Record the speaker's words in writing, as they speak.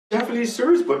Japanese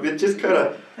service book that just kind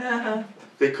of,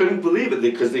 they couldn't believe it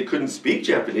because they couldn't speak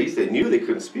Japanese. They knew they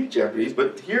couldn't speak Japanese,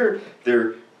 but here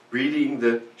they're reading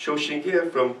the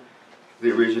Shoshinge from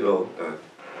the original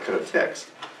kind of text.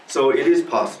 So it is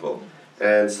possible.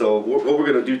 And so what we're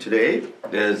going to do today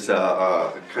is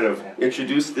kind of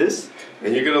introduce this,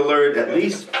 and you're going to learn at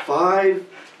least 5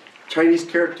 Chinese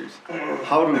characters,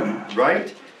 how to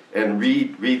write and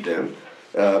read them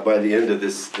by the end of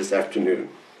this afternoon.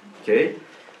 Okay?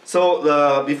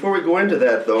 So before we go into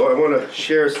that, though, I want to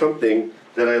share something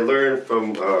that I learned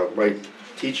from my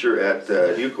teacher at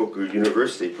Ryukoku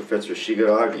University, Professor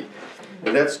Shigaragi.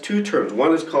 And that's 2 terms.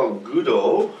 One is called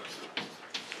Gudo,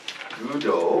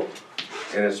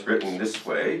 and it's written this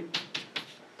way.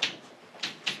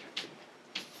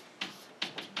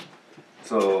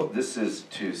 So this is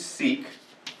to seek,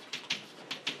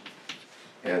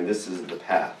 and this is the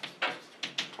path,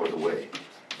 or the way.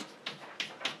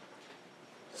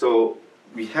 So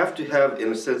we have to have,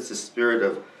 in a sense, the spirit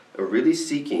of really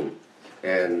seeking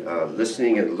and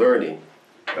listening and learning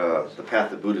the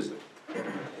path of Buddhism.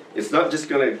 It's not just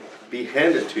going to be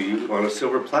handed to you on a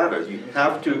silver platter. You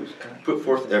have to put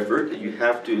forth effort, and you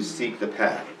have to seek the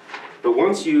path. But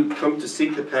once you come to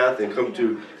seek the path and come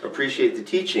to appreciate the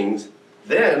teachings,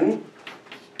 then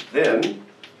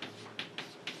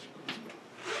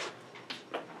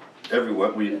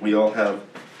everyone, we all have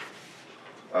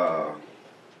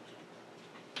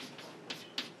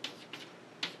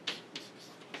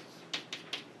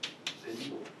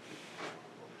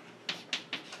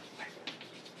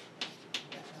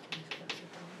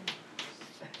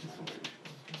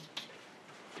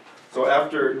so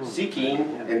after seeking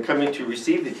and coming to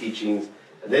receive the teachings,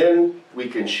 then we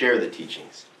can share the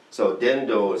teachings. So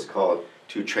dendo is called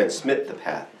to transmit the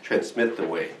path, transmit the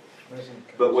way.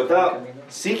 But without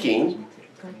seeking,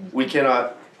 we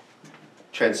cannot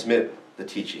transmit the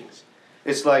teachings.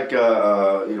 It's like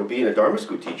being a Dharma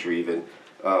school teacher even.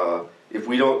 If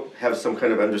we don't have some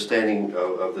kind of understanding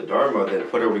of the Dharma, then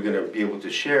what are we going to be able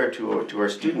to share to our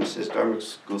students as Dharma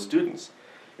school students?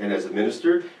 And as a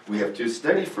minister, we have to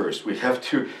study first. We have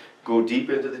to go deep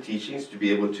into the teachings to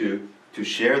be able to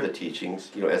share the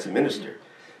teachings, as a minister.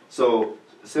 So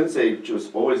Sensei was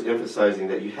always emphasizing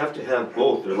that you have to have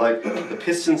both. They're like the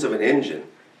pistons of an engine.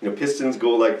 Pistons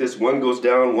go like this. One goes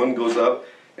down, one goes up,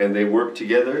 and they work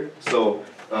together. So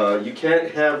you can't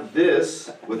have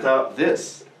this without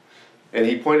this. And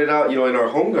he pointed out, in our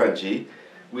Honganji,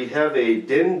 we have a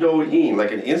Dendo-in,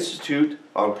 like an institute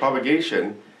on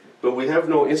propagation, but we have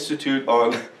no institute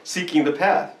on seeking the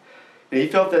path. And he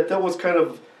felt that that's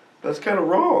kind of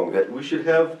wrong, that we should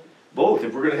have both.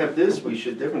 If we're going to have this, we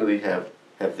should definitely have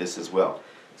this as well.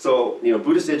 So,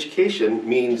 Buddhist education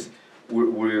means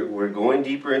we're going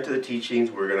deeper into the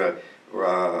teachings. We're going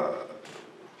to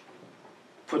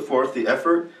put forth the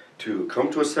effort to come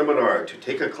to a seminar, to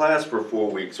take a class for 4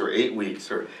 weeks or 8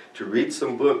 weeks, or to read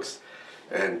some books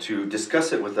and to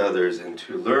discuss it with others and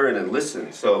to learn and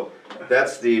listen. So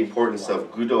that's the importance of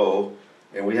Gudo,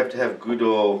 and we have to have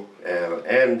Gudo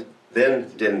and then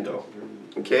Dendo.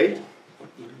 Okay?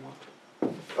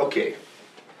 Okay.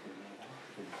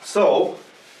 So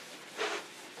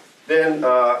then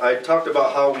I talked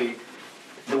about how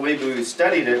the way we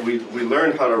studied it, we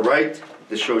learned how to write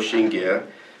the Shoshinge.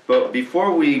 But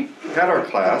before we had our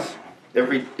class,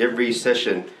 every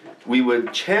session, we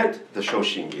would chant the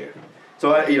Shoshinge.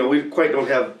 So we quite don't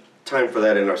have time for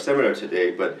that in our seminar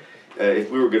today, but if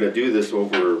we were going to do this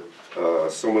over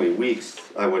so many weeks,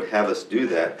 I would have us do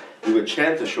that. We would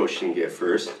chant the Shoshinge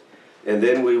first, and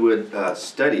then we would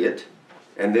study it,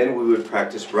 and then we would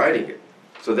practice writing it.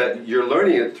 So that you're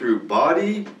learning it through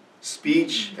body,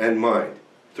 speech, and mind,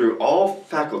 through all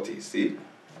faculties, see?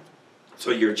 So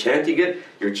you're chanting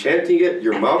it,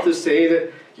 your mouth is saying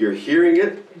it, you're hearing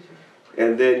it,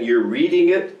 and then you're reading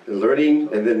it,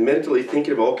 learning, and then mentally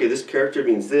thinking about, okay, this character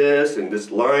means this, and this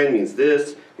line means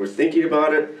this. We're thinking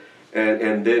about it,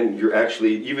 and then you're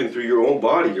actually, even through your own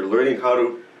body, you're learning how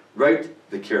to write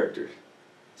the characters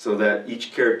so that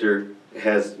each character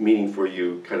has meaning for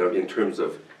you kind of in terms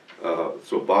of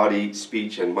so body,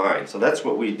 speech, and mind. So that's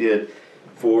what we did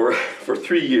for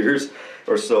 3 years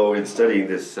or so in studying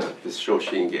this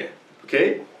Shoshinge.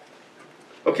 Okay?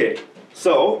 Okay,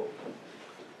 so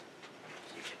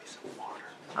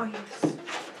oh yes.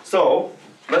 So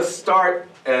let's start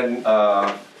and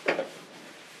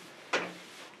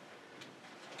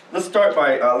let's start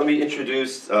by let me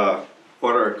introduce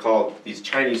what are called these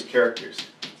Chinese characters.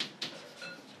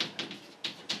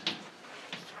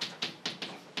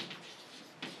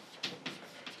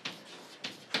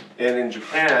 And in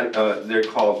Japan, they're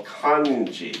called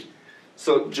kanji.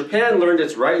 So Japan learned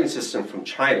its writing system from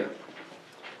China.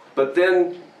 But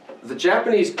then the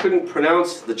Japanese couldn't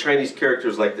pronounce the Chinese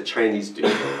characters like the Chinese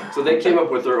do. So they came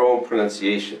up with their own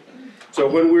pronunciation. So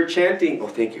when we're chanting, oh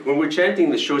thank you, when we're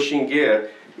chanting the Shoshinge,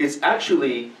 it's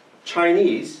actually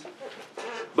Chinese,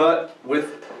 but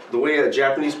with the way a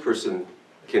Japanese person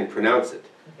can pronounce it.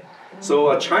 So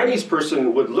a Chinese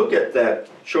person would look at that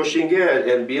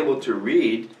Shoshinge and be able to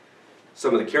read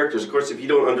some of the characters. Of course, if you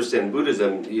don't understand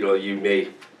Buddhism, you may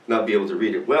not be able to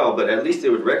read it well, but at least they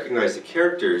would recognize the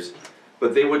characters,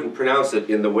 but they wouldn't pronounce it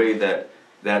in the way that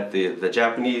the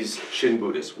Japanese Shin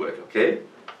Buddhists would, okay?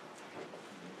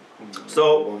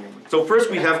 So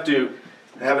first we have to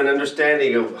have an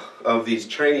understanding of these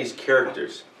Chinese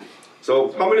characters.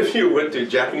 So how many of you went to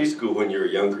Japanese school when you were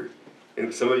younger?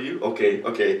 And some of you? Okay,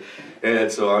 okay. And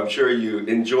so I'm sure you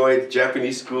enjoyed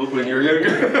Japanese school when you were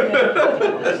younger.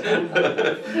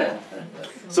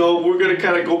 So we're going to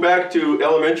kind of go back to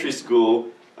elementary school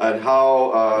and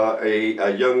how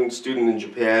a young student in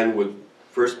Japan would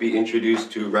first be introduced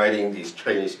to writing these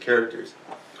Chinese characters.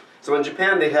 So in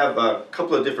Japan they have a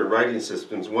couple of different writing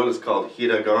systems. One is called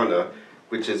hiragana,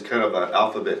 which is kind of an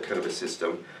alphabet kind of a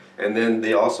system. And then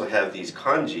they also have these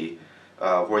kanji,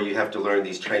 where you have to learn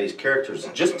these Chinese characters.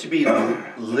 Just to be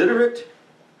literate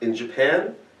in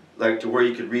Japan, like to where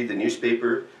you could read the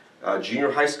newspaper, junior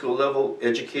high school level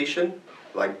education,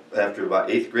 like after about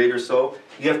 8th grade or so,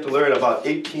 you have to learn about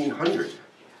 1,800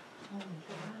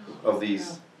 of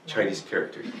these Chinese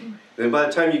characters. Then by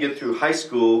the time you get through high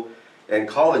school and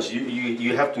college,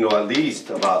 you have to know at least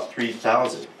about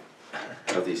 3,000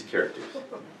 of these characters.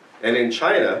 And in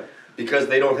China, because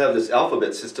they don't have this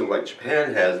alphabet system like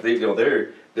Japan has,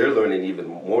 they're learning even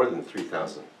more than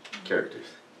 3,000 characters.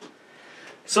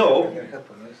 So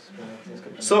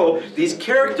these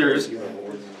characters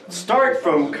start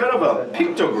from kind of a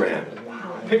pictogram.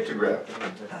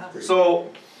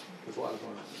 So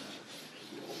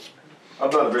I'm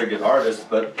not a very good artist,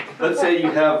 but let's say you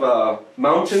have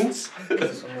mountains.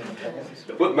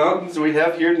 What mountains do we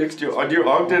have here next to near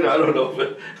Ogden? I don't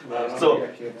know. But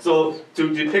so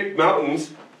to depict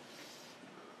mountains,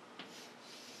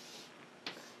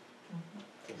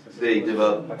 they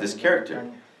develop this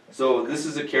character. So this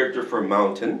is a character for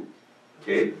mountain.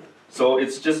 Okay. So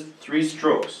it's just 3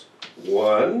 strokes.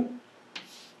 1,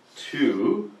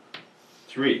 2,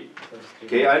 3.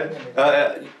 Okay.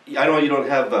 I know you don't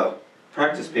have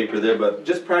practice paper there, but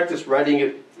just practice writing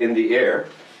it in the air.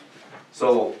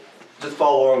 So just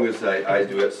follow along as I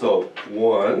do it. So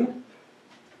 1,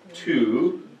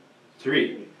 2,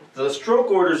 3. The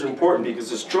stroke order is important because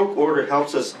the stroke order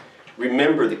helps us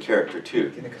remember the character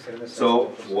too.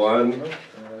 So 1,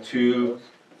 2,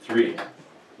 3.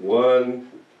 1,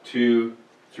 2,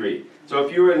 3. So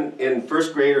if you were in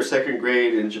 1st grade or 2nd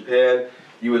grade in Japan,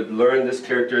 you would learn this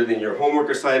character. Then your homework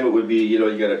assignment would be, you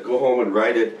got to go home and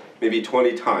write it maybe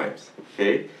 20 times.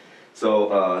 Okay.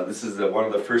 So this is one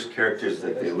of the first characters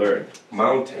that they learn.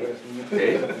 Mountain.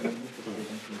 Okay.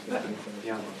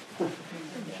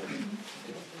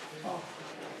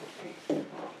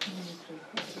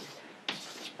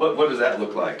 What does that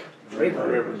look like?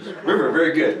 River,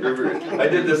 very good. River. I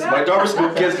did this. My daughter's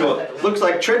school kids go, looks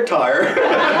like tread tire.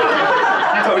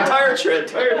 Tire tread.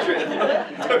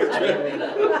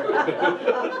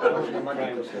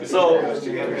 So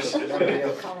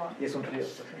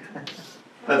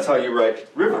that's how you write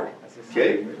river.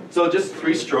 Okay? So just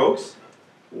 3 strokes.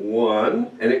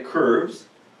 1, and it curves.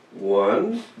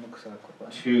 1,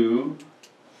 2,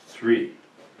 3.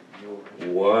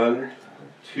 1,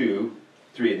 2,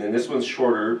 3. And then this one's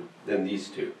shorter than these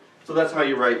 2. So that's how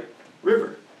you write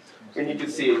river. And you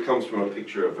can see it comes from a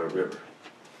picture of a river.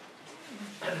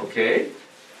 Okay?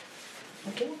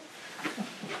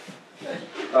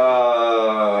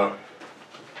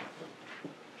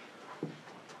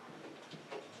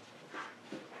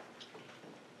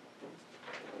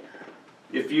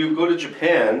 If you go to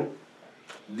Japan,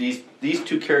 these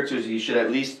 2 characters you should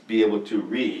at least be able to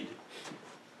read.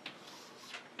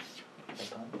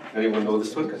 Anyone know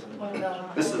this one?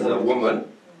 This is a woman.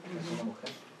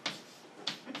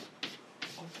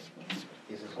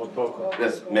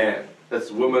 That's man.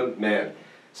 That's woman, man.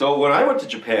 So when I went to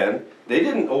Japan, they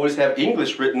didn't always have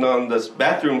English written on the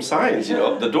bathroom signs,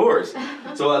 the doors.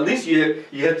 So at least you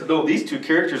had to know these 2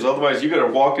 characters, otherwise you're going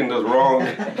to walk into the wrong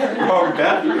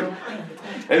bathroom.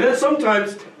 And then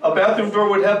sometimes a bathroom door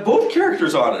would have both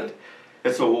characters on it.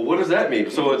 And so, well, what does that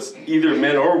mean? So it's either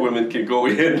men or women can go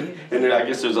in, and then I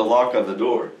guess there's a lock on the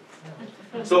door.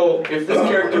 So if this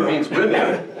character means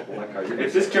women,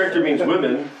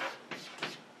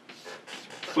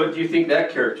 What do you think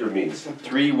that character means?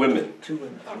 3 women. 2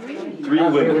 women. 3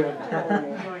 women.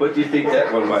 What do you think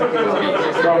that one might mean?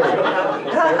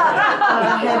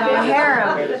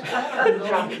 Harem.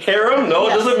 Harem? No,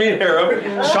 it doesn't mean harem.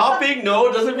 Shopping? No,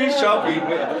 it doesn't mean shopping.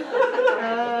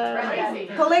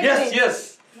 Polygamy.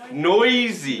 Yes.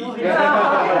 Noisy.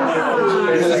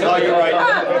 This is how you write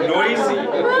noisy.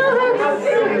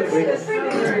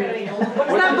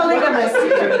 It's not polygamous.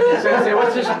 Sensei,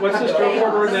 what's the stroke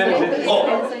order in that? Is it?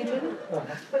 Oh.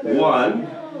 1,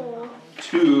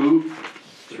 2,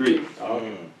 3.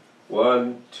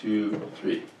 1, 2,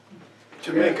 3.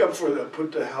 To make up for the,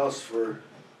 put the house for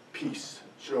peace.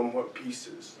 Show them what peace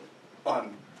is.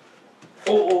 On.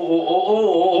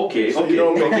 Okay. So you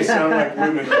don't make it sound like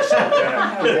women are so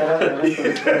bad.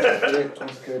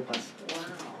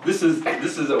 This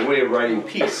is a way of writing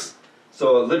peace.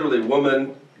 So literally,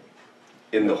 woman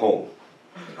in the home.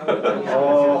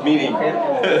 Meaning.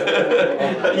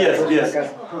 Yes.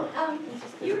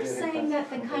 You were saying that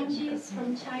the kanji is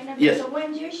from China. Yes. So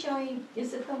when you're showing,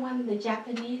 is it the one the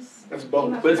Japanese? That's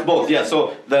both. But it's both, yeah.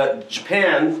 So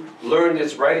Japan learned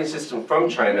its writing system from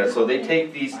China. So they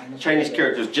take these Chinese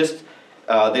characters,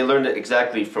 they learned it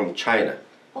exactly from China.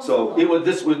 So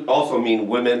this would also mean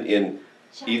women in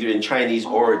either in Chinese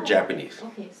or Japanese.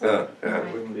 Okay.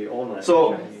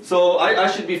 So, So I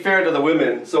should be fair to the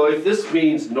women. So if this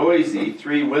means noisy,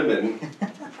 3 women.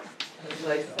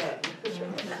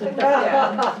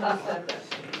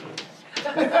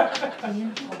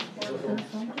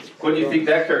 What do you think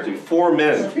that character means? 4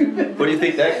 men. What do you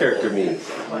think that character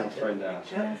means?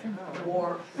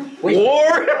 War.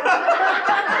 War?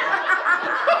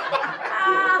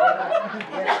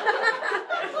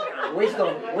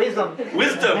 Wisdom.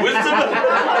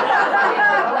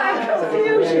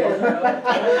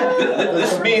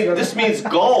 This means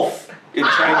golf in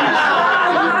Chinese.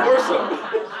 Or so.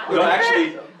 No,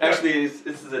 actually,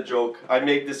 this is a joke. I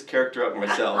made this character up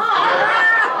myself.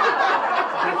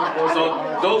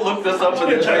 So don't look this up in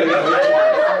the Chinese dictionary.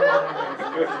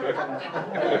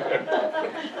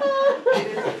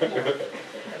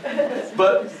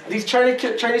 But these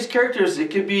Chinese characters, it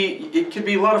can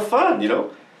be a lot of fun,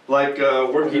 like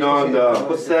working on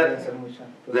what's that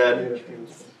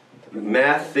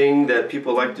math thing that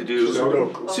people like to do?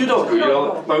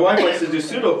 Sudoku. My wife likes to do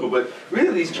Sudoku, but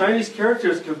really these Chinese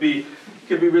characters could be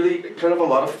really kind of a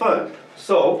lot of fun.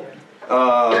 So,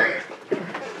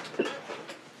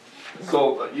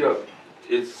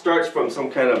 it starts from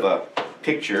some kind of a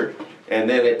picture, and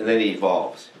then it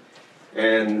evolves,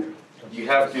 and you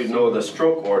have to know the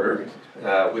stroke order,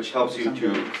 which helps you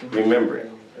to remember it.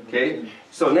 Okay.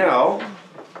 So now,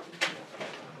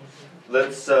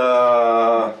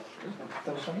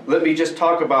 let me just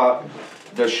talk about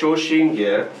the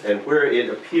Shoshinge and where it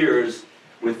appears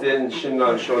within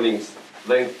Shinran Shonin's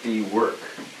lengthy work.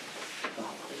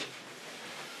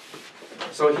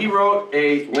 So he wrote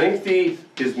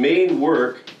his main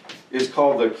work is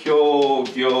called the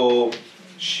Kyogyo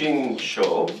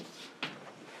Shinsho.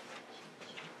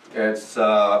 It's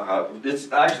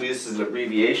actually, this is an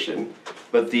abbreviation,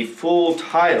 but the full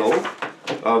title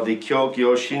of the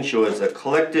Kyogyo Shinsho is a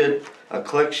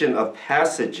collection of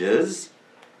passages,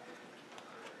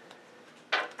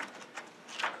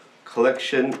 a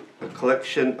collection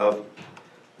of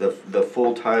the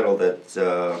full title that's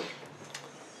the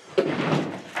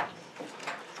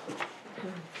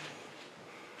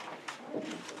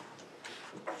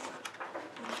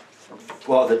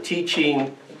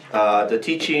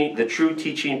true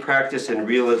teaching, practice, and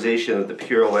realization of the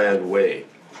Pure Land Way.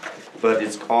 But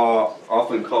it's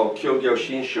often called Kyogyo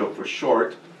Shinsho for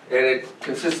short, and it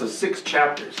consists of 6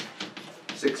 chapters.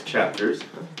 6 chapters.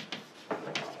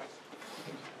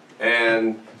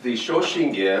 And the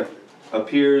Shoshinge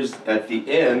appears at the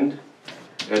end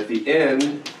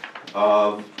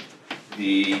of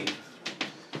the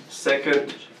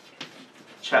 2nd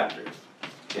chapter.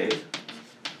 Okay?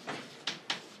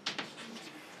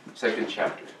 2nd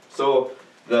chapter. So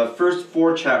the first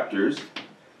 4 chapters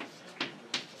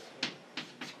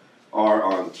are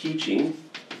on teaching.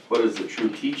 What is the true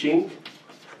teaching?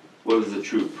 What is the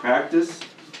true practice?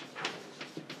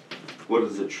 What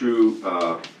is the true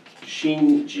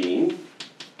Shinjin,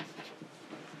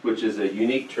 which is a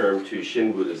unique term to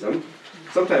Shin Buddhism,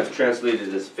 sometimes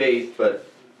translated as faith, but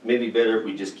maybe better if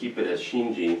we just keep it as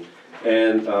Shinjin,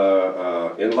 and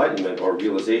enlightenment or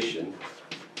realization.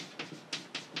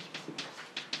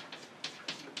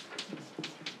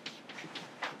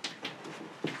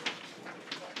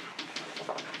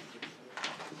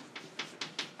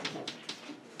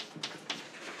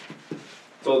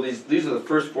 So these are the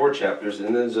first 4 chapters, and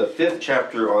then there's a 5th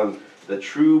chapter on the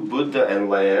true Buddha and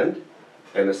land,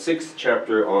 and the 6th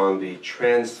chapter on the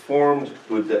transformed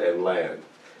Buddha and land.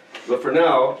 But for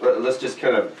now, let's just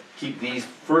kind of keep these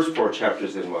first 4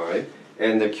 chapters in mind.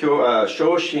 And the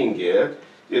Shoshinge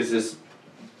is this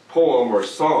poem or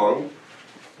song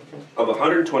of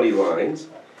 120 lines,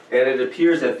 and it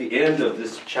appears at the end of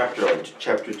this chapter, on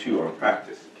chapter 2 on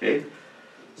practice. Okay,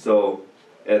 so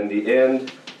and the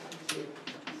end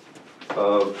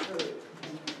of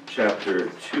chapter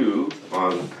 2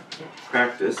 on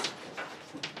practice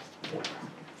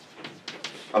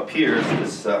appears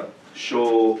this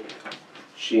Shoshinge.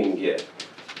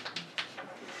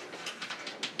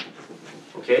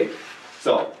 Okay,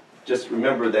 so just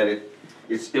remember that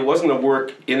it wasn't a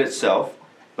work in itself,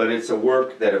 but it's a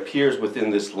work that appears within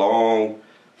this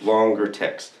longer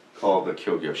text called the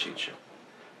Kyogyo Shinsho.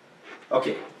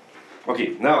 Okay,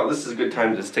 now this is a good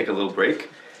time to just take a little break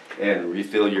and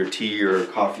refill your tea or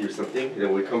coffee or something. And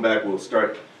when we come back, we'll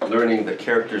start learning the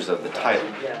characters of the title.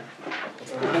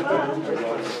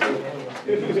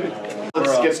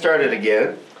 Let's get started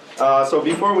again. So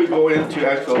before we go into the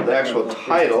actual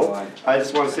title, I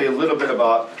just want to say a little bit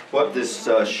about what this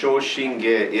Shoshinge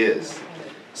is.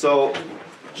 So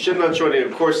Shinran Shonin,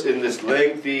 of course, in this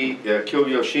lengthy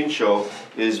Kyogyo Shinsho,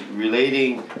 is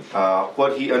relating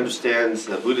what he understands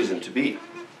Buddhism to be.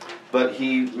 But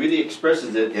he really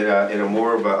expresses it in a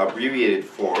more of an abbreviated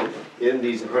form in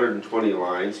these 120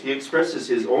 lines. He expresses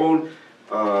his own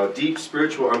deep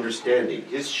spiritual understanding,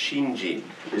 his shinjin,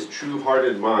 his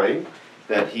true-hearted mind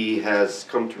that he has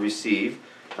come to receive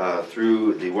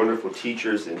through the wonderful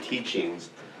teachers and teachings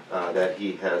that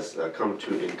he has come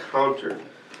to encounter.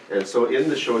 And so in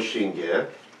the Shoshinge,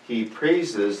 he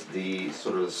praises the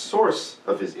sort of the source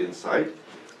of his insight,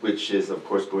 which is, of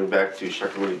course, going back to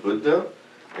Shakyamuni Buddha,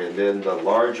 and then the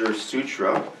larger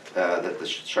sutra that the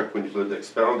Shakyamuni Buddha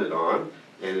expounded on.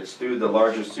 And it's through the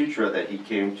larger sutra that he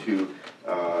came to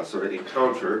sort of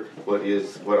encounter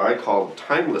what I call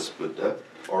timeless Buddha,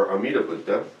 or Amida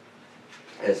Buddha,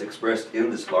 as expressed in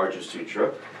this larger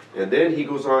sutra. And then he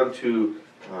goes on to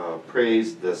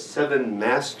praise the 7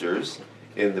 masters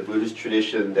in the Buddhist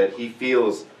tradition that he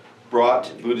feels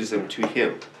brought Buddhism to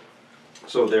him.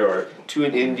 So there are 2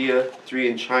 in India, 3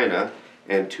 in China,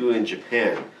 and 2 in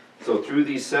Japan. So through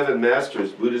these 7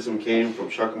 masters, Buddhism came from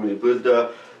Shakyamuni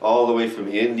Buddha all the way from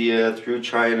India through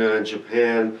China and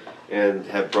Japan, and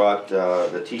have brought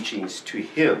the teachings to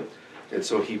him. And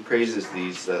so he praises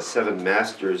these 7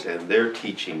 masters and their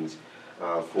teachings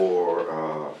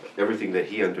for everything that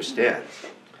he understands.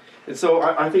 And so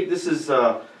I think this is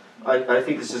I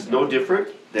think this is no different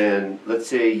than, let's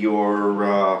say,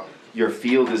 your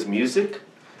field is music,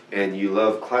 and you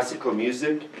love classical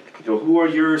music. You know, who are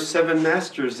your 7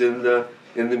 masters in the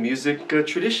music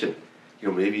tradition? You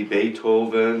know, maybe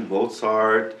Beethoven,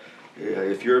 Mozart.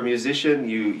 If you're a musician,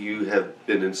 you have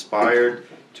been inspired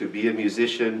to be a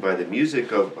musician by the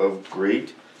music of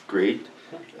great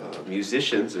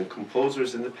musicians and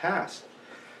composers in the past.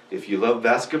 If you love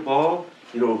basketball,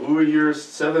 you know, who are your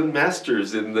 7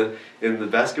 masters in the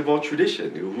basketball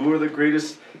tradition? Who are the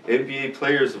greatest NBA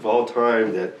players of all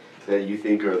time that you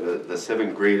think are the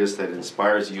 7 greatest that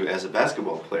inspires you as a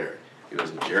basketball player? You know,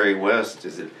 is it Jerry West?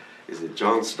 Is it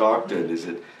John Stockton? Is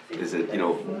it you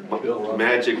know,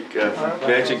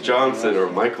 Magic Johnson or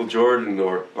Michael Jordan,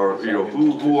 or you know,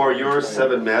 who are your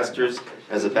 7 masters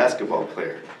as a basketball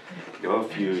player? You know,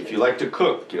 if you like to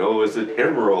cook, you know, is it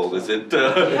Emerald? Is it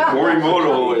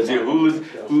Morimoto?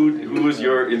 Who is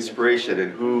your inspiration,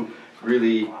 and who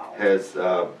really has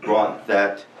brought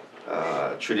that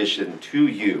tradition to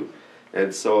you?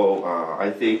 And so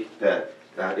I think that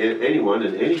anyone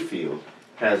in any field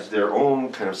has their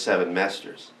own kind of 7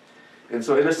 masters. And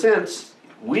so in a sense,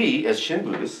 we as Shin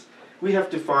Buddhists, we have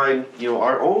to find, you know,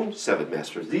 our own 7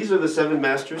 masters. These are the 7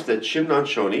 masters that Shinran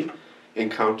Shonin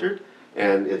encountered,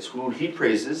 and it's who he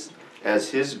praises as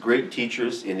his great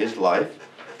teachers in his life.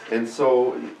 And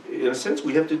so in a sense,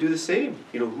 we have to do the same.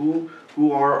 You know,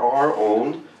 who are our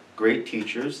own great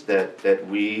teachers that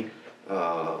we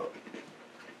owe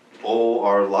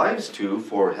our lives to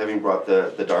for having brought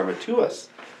the Dharma to us.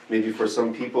 Maybe for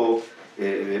some people,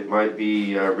 it might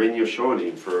be Rinyo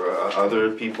Shonin. For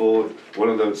other people, one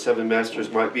of the 7 masters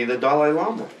might be the Dalai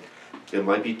Lama. It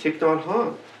might be Thich Nhat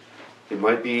Hanh. It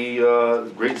might be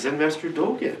great Zen Master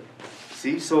Dogen.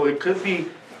 See, so it could be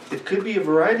a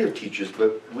variety of teachers,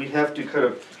 but we have to kind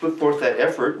of put forth that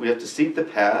effort. We have to seek the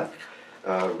path,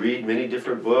 read many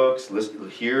different books,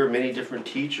 hear many different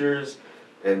teachers,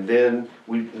 and then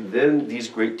these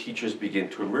great teachers begin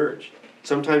to emerge.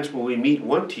 Sometimes when we meet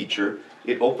one teacher,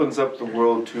 it opens up the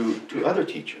world to other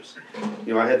teachers.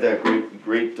 You know, I had that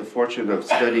great fortune of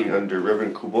studying under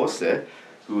Reverend Kubose,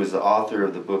 who is the author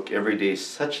of the book Everyday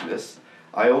Suchness.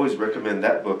 I always recommend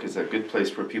that book as a good place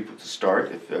for people to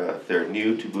start if they're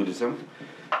new to Buddhism.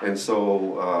 And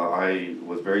so I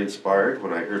was very inspired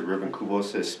when I heard Reverend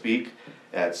Kubose speak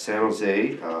at San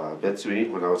Jose,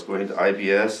 Betsui, when I was going to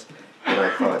IBS. And I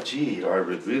thought, gee, I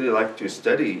would really like to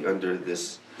study under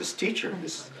this teacher,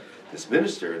 this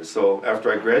minister. And so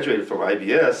after I graduated from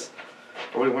IBS,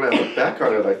 when I look back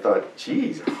on it, I thought,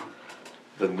 geez,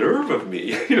 the nerve of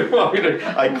me.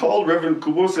 I called Reverend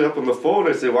Kubose up on the phone.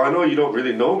 I said, well, I know you don't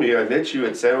really know me. I met you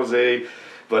at San Jose,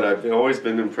 but I've always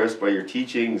been impressed by your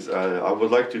teachings. I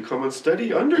would like to come and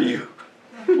study under you.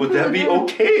 Would that be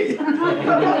okay?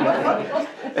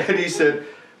 And he said,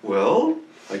 well,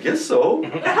 I guess so.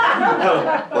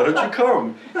 Why don't you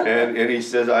come? And he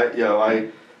says, I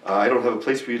don't have a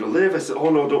place for you to live. I said,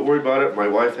 oh no, don't worry about it. My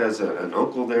wife has an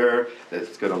uncle there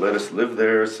that's going to let us live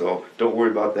there, so don't worry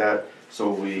about that. So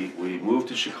we moved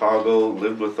to Chicago,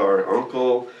 lived with our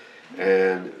uncle,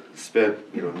 and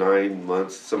spent 9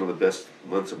 months, some of the best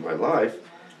months of my life,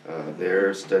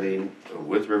 there studying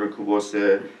with Reverend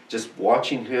Kubose, just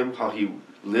watching him, how he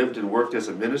lived and worked as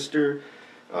a minister.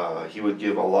 He would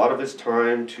give a lot of his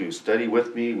time to study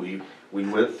with me. We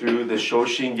went through the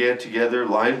Shoshinge together,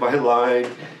 line by line.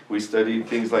 We studied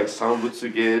things like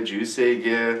Sambutsuge,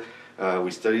 Juseige.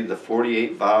 We studied the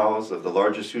 48 vows of the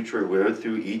larger sutra. We went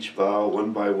through each vow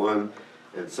one by one.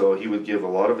 And so he would give a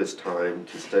lot of his time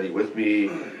to study with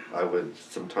me. I would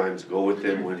sometimes go with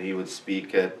him when he would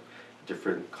speak at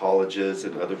different colleges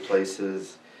and other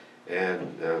places.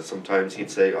 And sometimes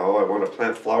he'd say, oh, I want to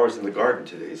plant flowers in the garden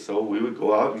today. So we would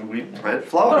go out and we'd plant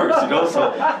flowers,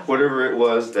 So whatever it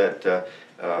was that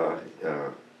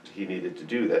he needed to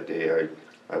do that day,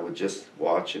 I would just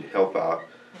watch and help out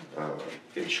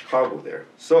in Chicago there.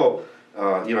 So,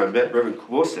 I met Reverend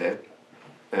Kubose,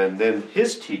 and then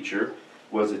his teacher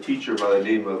was a teacher by the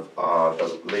name of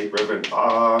the late Reverend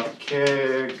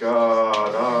Ake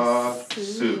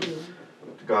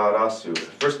Garasu.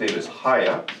 First name is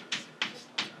Haya.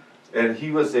 And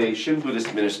he was a Shin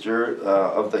Buddhist minister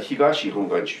of the Higashi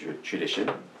Hongan tradition.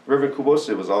 Reverend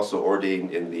Kubose was also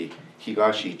ordained in the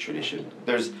Higashi tradition.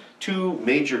 There's two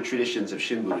major traditions of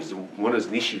Shin Buddhism. One is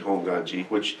Nishi Honganji,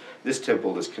 which this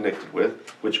temple is connected with,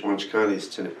 which Orange County is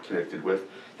connected with.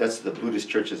 That's the Buddhist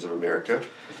churches of America.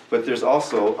 But there's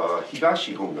also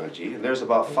Higashi Honganji, and there's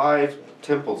about 5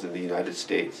 temples in the United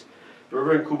States.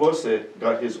 Reverend Kubose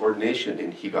got his ordination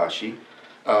in Higashi,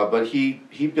 but he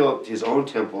built his own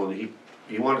temple, and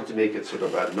he wanted to make it sort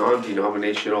of a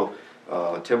non-denominational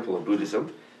temple of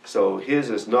Buddhism. So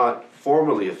his is not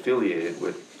formally affiliated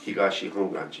with Higashi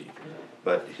Honganji,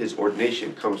 but his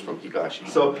ordination comes from Higashi.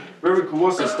 So Reverend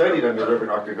Kubose studied under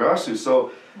Reverend Akagarasu,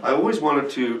 so I always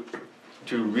wanted to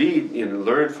read and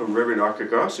learn from Reverend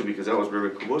Akagarasu because that was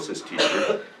Reverend Kubose's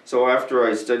teacher. So after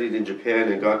I studied in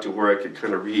Japan and got to where I could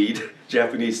kind of read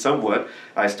Japanese somewhat,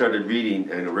 I started reading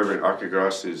Reverend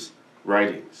Akagarasu's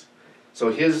writings.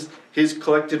 So his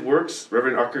collected works,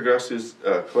 Reverend Akagarasu's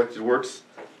collected works,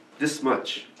 this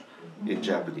much in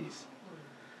Japanese.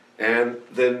 And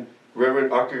then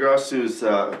Reverend Akagarasu's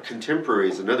contemporary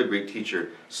is another great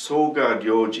teacher, Soga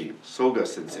Ryojin, Soga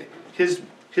Sensei. His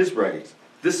writings,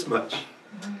 this much.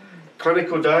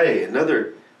 Kaneko Dae,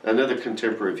 another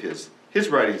contemporary of his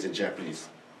writings in Japanese,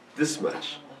 this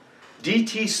much.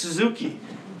 D.T. Suzuki,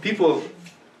 people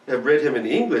have read him in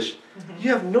English. You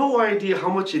have no idea how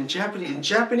much in Japanese. In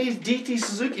Japanese, D.T.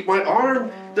 Suzuki, my arm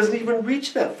doesn't even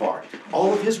reach that far.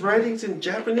 All of his writings in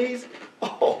Japanese,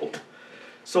 oh.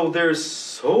 So there's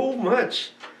so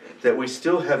much that we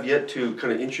still have yet to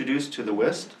kind of introduce to the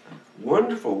West.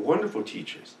 Wonderful, wonderful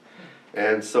teachers.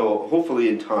 And so hopefully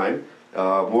in time,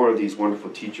 more of these wonderful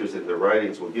teachers and their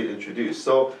writings will get introduced.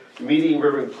 So meeting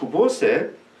Reverend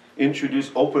Kubose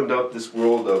opened up this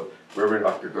world of Reverend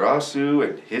Akagarasu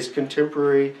and his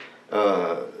contemporary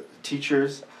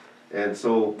teachers. And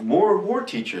so more and more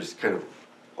teachers kind of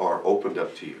are opened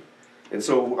up to you. And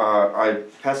so I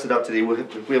pass it out today.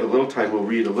 If we have a little time, we'll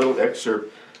read a little excerpt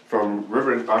from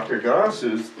Reverend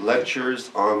Akagarasu's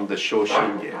lectures on the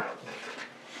Shoshinge.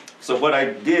 So what I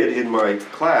did in my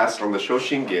class on the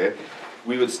Shoshinge,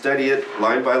 we would study it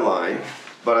line by line,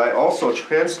 but I also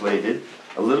translated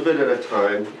a little bit at a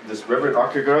time this Reverend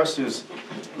Akagarasu's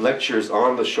lectures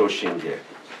on the Shoshinge.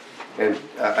 And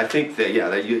I think that,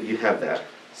 that you have that.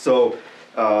 So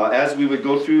as we would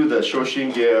go through the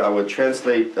Shoshinge, I would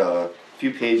translate a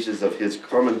few pages of his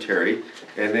commentary,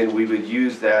 and then we would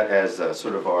use that as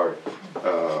sort of our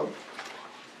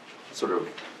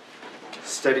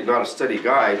study, not a study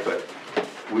guide, but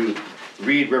we would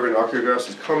read Reverend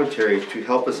Akagarasu's commentary to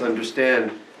help us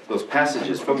understand those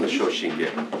passages from the Shoshinge.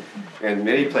 And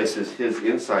many places, his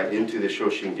insight into the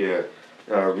Shoshinge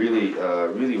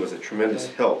really was a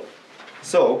tremendous help.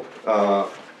 So,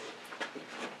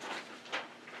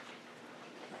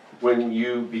 when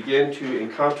you begin to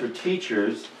encounter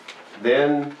teachers,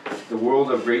 then the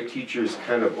world of great teachers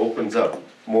kind of opens up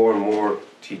more and more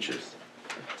teachers.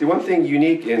 See, one thing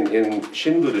unique in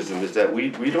Shin Buddhism is that we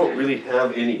don't really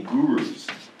have any gurus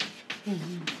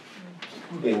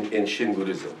in Shin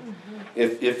Buddhism.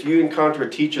 If you encounter a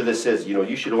teacher that says, you know,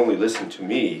 you should only listen to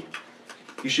me,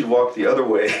 you should walk the other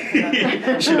way.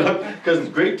 Because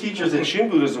great teachers in Shin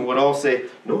Buddhism would all say,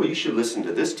 no, you should listen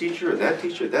to this teacher and that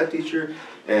teacher,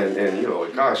 and you know,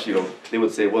 gosh, you know, they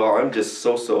would say, well, I'm just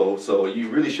so you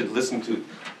really should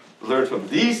learn from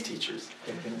these teachers.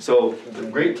 So the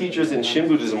great teachers in Shin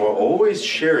Buddhism are always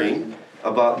sharing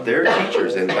about their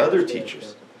teachers and other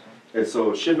teachers. And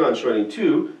so Shinran Shonin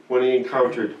too, when he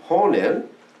encountered Honen,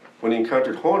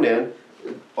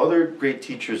 other great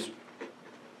teachers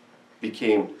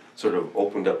became sort of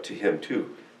opened up to him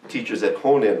too. Teachers at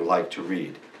Honen like to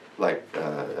read, like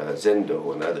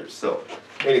Zendo and others. So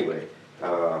anyway,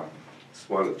 just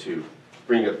wanted to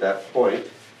bring up that point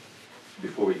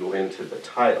before we go into the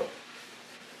title.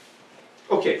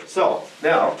 Okay, so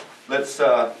now let's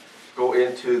go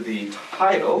into the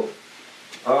title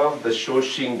of the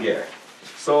Shoshinge.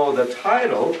 So the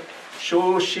title,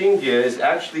 Shoshinge, is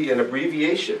actually an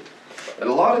abbreviation. And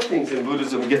a lot of things in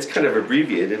Buddhism gets kind of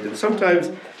abbreviated, and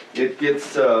sometimes it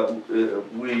gets,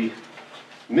 we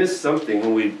miss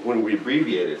something when we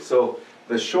abbreviate it. So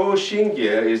the Shoshinge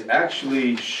is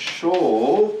actually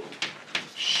Sho-Shin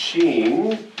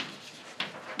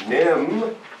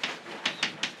Nem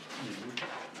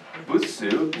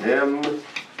Butsu, Nem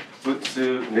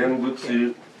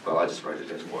Butsu. Well, I'll just write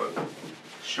it as one.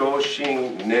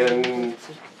 Shoshin Nem,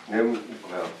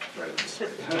 well, write it this way.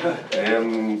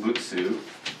 Nem Butsu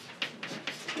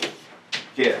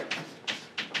Ge.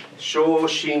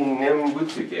 Shoshin Nem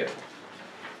Butsu Ge.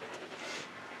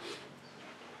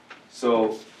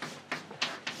 So,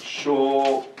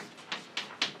 Shoshin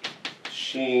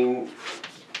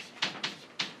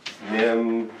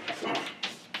Nem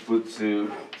Butsu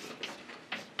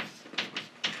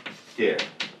Ge.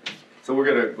 So we're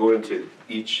going to go into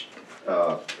each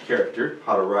character,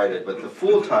 how to write it, but the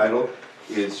full title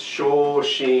is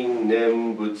Shoshin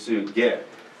Nem Butsu Ge.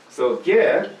 So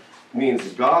Ge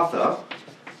means gatha,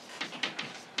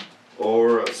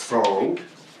 or a song,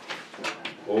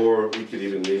 or we could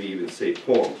maybe even say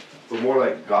poem, but more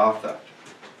like gatha.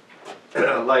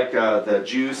 Like the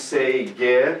Jews say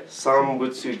Ge,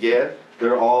 Sambutsu Ge,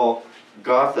 they're all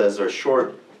gathas, or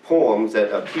short poems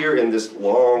that appear in this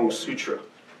long sutra.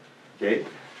 Okay,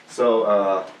 so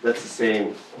that's the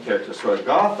same character. So a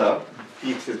gatha,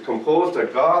 he has composed a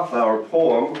gatha or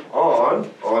poem on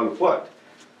what?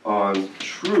 On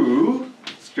true.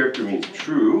 This character means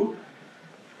true.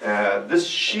 This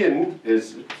shin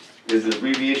is an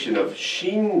abbreviation of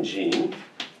shinjin,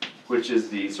 which is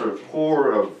the sort of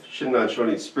core of Shinran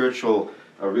Shonin's spiritual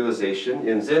realization.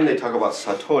 In Zen, they talk about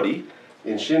satori.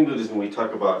 In Shin Buddhism, we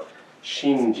talk about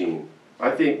shinjin. I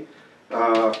think,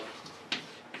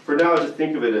 for now, just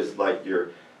think of it as like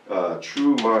your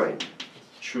true hearted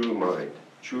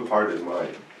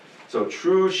mind. So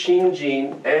true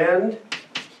shinjin and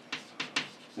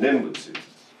nembutsu.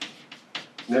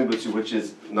 Nembutsu, which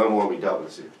is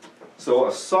nanwamidabutsu. So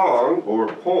a song or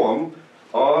poem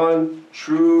on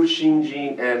true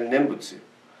shinjin and nembutsu.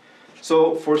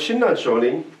 So for Shinran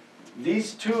Shonin,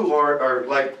 these two are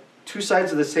like two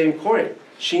sides of the same coin.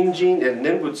 Shinjin and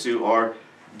nembutsu are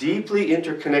deeply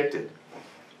interconnected.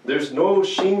 There's no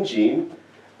shinjin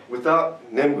without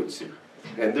nembutsu,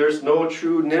 and there's no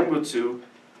true nembutsu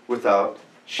without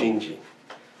shinjin.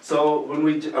 So when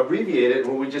we abbreviate it,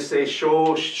 when we just say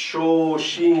sho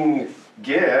shin ge,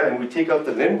 and we take out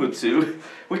the nembutsu,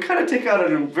 we kind of take out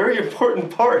a very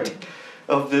important part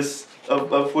of this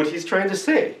of what he's trying to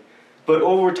say. But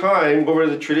over time, over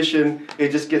the tradition,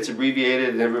 it just gets abbreviated,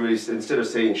 and everybody's, instead of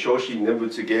saying shoshin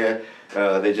nembutsu ge,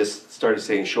 they just started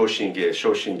saying shoshin ge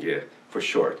for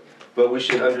short. But we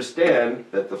should understand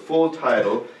that the full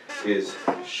title is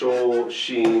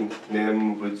Shoshin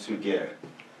Nembutsu Ge.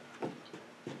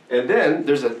 And then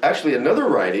there's actually another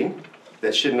writing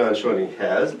that Shinran Shonin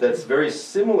has that's very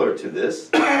similar to this,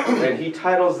 and he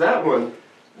titles that one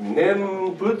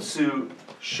Nembutsu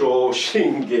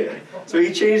Shoshin Ge. So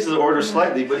he changes the order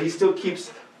slightly, but he still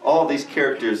keeps all these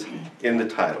characters in the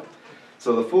title.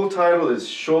 So the full title is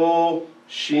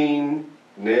Shoshin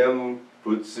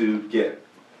Nembutsu Ge.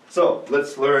 So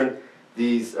let's learn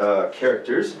these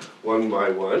characters one by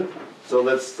one. So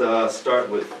let's start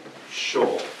with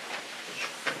Sho.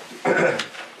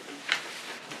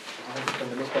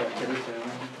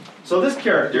 So this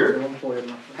character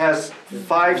has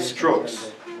 5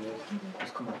 strokes.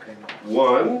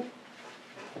 1,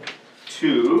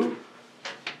 2,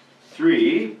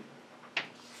 3,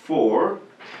 4,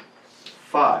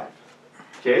 5.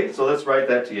 Okay, so let's write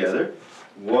that together.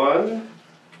 1,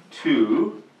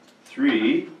 2,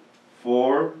 3,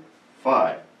 4,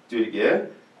 5. Do it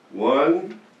again.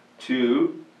 1,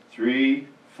 2, 3,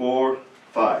 4,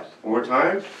 5. One more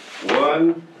time.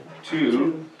 1,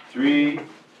 2, 3,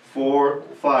 4,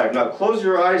 5. Now close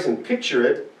your eyes and picture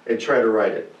it and try to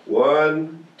write it.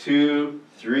 1, 2,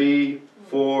 3,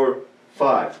 4,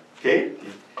 5. Okay?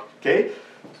 Okay?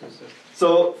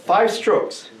 So 5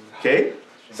 strokes. Okay?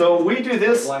 So we do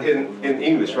this in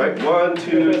English, right? 1,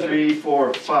 2, 3,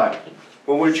 4, 5.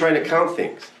 When we're trying to count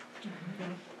things.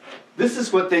 This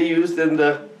is what they used in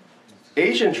the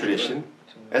Asian tradition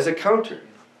as a counter.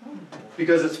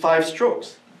 Because it's 5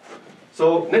 strokes.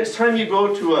 So next time you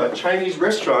go to a Chinese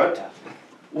restaurant,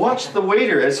 watch the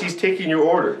waiter as he's taking your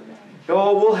order.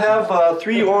 Oh, we'll have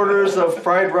 3 orders of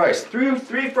fried rice. 3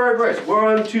 fried rice.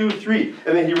 1, 2, 3.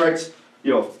 And then he writes,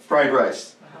 fried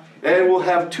rice. And we'll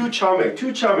have 2 chow mein.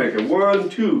 2 chow mein. And 1,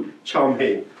 2 chow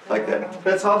mein. Like that.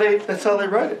 That's how they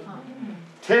write it.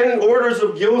 10 orders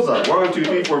of gyoza. 1, 2,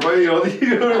 3, 4, 5.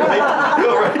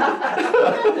 Right?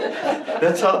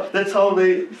 That's how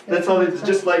they.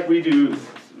 Just like we do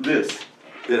this.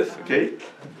 Okay.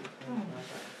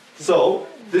 So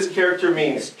this character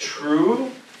means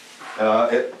true.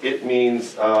 It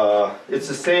means it's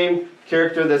the same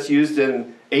character that's used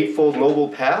in Eightfold Noble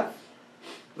Path,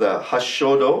 the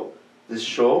Hashodo, this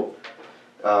show.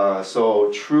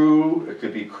 So true, it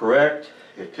could be correct,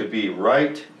 it could be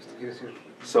right.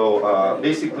 So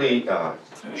basically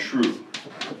true.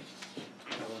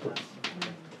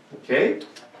 Okay?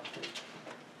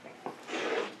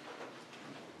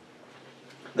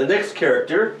 The next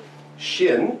character,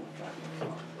 Shin,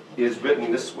 is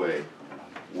written this way.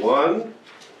 1,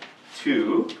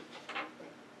 2,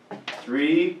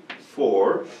 3,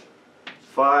 4,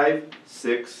 5,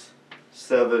 6,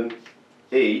 7,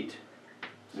 8,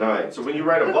 9. So when you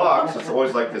write a box, it's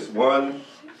always like this. 1,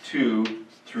 2,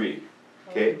 3.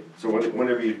 Okay? So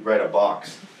whenever you write a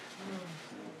box.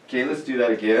 Okay, let's do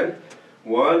that again.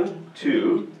 1,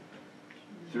 2,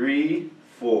 3,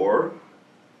 4,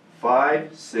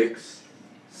 5, 6,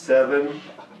 7,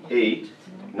 8,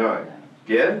 9.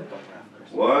 Again.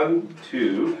 1,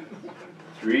 2,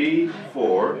 3,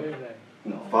 4,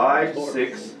 5,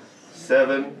 6,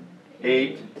 7,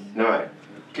 8, 9.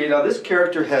 Okay, now this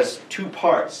character has 2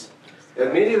 parts.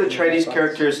 And many of the Chinese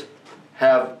characters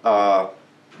have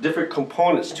different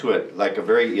components to it, like a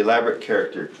very elaborate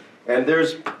character. And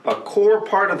there's a core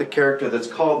part of the character that's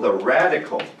called the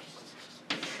radical.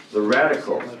 The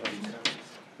radical.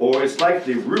 Or it's like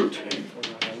the root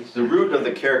of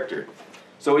the character.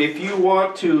 So if you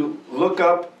want to look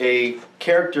up a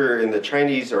character in the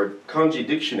Chinese or kanji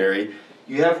dictionary,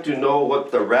 you have to know what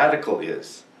the radical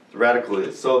is. The radical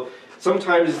is. So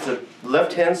sometimes it's the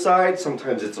left-hand side,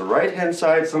 sometimes it's the right-hand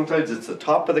side, sometimes it's the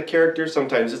top of the character,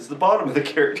 sometimes it's the bottom of the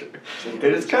character. And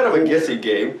it's kind of a guessing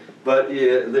game, but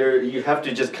you have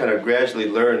to just kind of gradually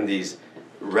learn these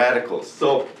radicals.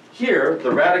 So here,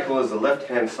 the radical is the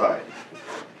left-hand side.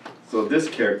 So this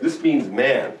character, this means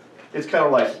man. It's kind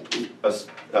of like a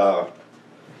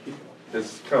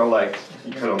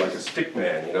stick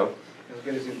man,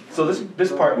 So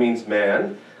this part means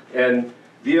man, and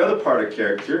the other part of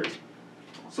character.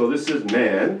 So this is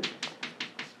man,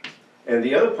 and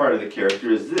the other part of the character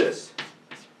is this.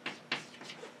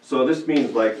 So this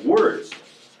means like words.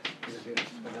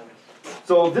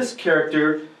 So this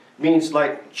character means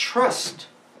like trust.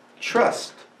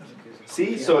 Trust.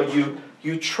 See, so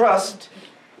you trust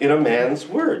in a man's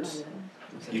words.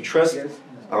 You trust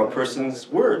a person's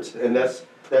words, and that's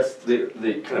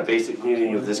the kind of basic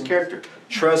meaning of this character.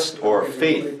 Trust or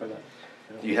faith.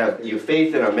 You have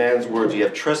faith in a man's words. You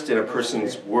have trust in a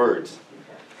person's words.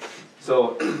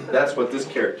 So that's what this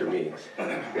character means.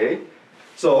 Okay.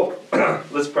 So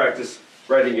let's practice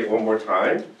writing it one more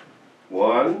time.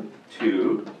 1,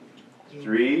 2,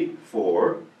 3,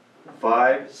 4,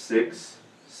 5, 6,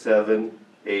 7,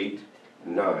 8,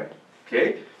 9.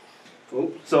 Okay?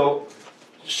 So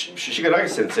Shigaragi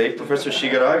Sensei, Professor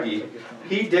Shigaragi,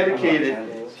 he dedicated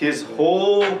his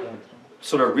whole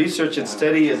sort of research and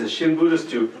study as a Shin Buddhist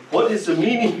to what is the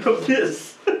meaning of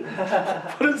this?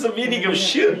 What is the meaning of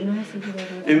Shin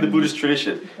in the Buddhist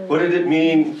tradition? What did it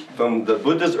mean from the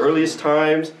Buddha's earliest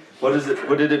times?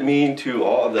 What did it mean to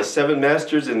all the 7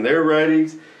 masters in their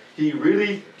writings? He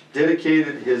really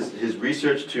dedicated his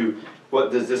research to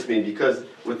what does this mean, because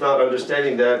without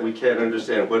understanding that, we can't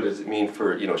understand what does it mean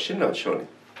for, Shinran Shonin.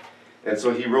 And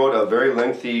so he wrote a very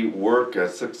lengthy work,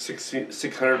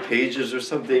 600 pages or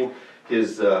something,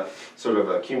 his sort of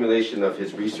accumulation of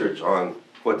his research on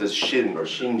what does Shin or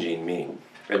Shinjin mean.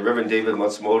 And Reverend David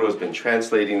Matsumoto has been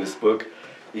translating this book.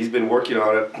 He's been working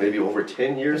on it maybe over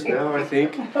 10 years now, I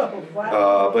think.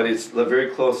 But it's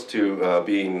very close to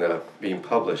being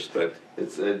published. But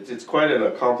it's quite an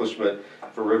accomplishment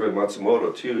for Reverend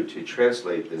Matsumoto too to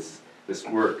translate this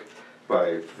work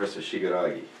by Professor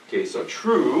Shigaragi. Okay, so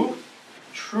true.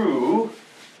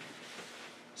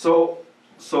 So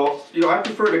I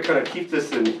prefer to kind of keep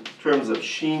this in terms of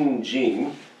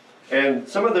Shinjin. And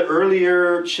some of the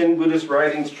earlier Shin Buddhist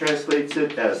writings translates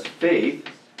it as faith.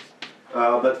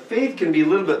 But faith can be a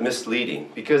little bit misleading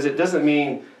because it doesn't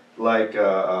mean like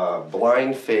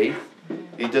blind faith.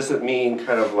 It doesn't mean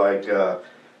kind of like, I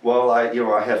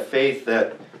have faith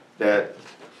that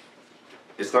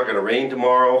it's not going to rain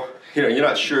tomorrow. You're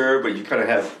not sure, but you kind of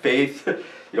have faith.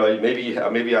 Maybe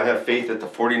I have faith that the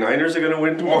 49ers are going to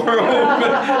win tomorrow,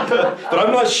 but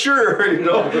I'm not sure. I'm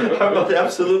not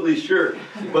absolutely sure.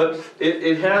 But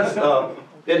it has a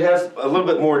little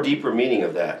bit more deeper meaning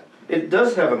of that. It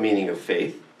does have a meaning of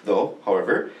faith, though.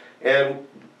 However, and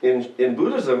in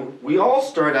Buddhism, we all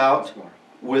start out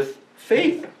with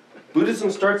faith.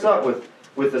 Buddhism starts out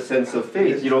with a sense of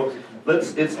faith.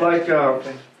 It's like a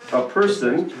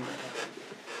person.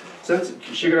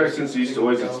 Shigaraki Sensei used to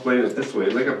always explain it this way.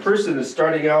 Like a person is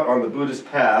starting out on the Buddhist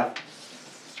path,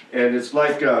 and it's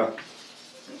like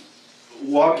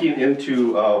walking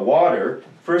into water.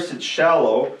 First it's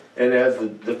shallow, and as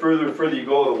the further you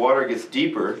go, the water gets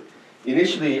deeper.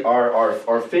 Initially,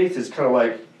 our faith is kind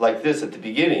of like this at the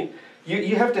beginning.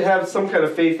 You have to have some kind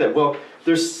of faith that, well,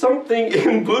 there's something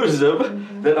in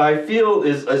Buddhism that I feel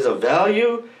is of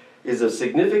value, is of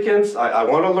significance. I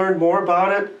want to learn more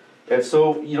about it. And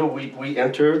so, we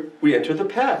enter the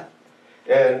path,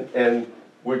 and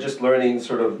we're just learning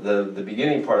sort of the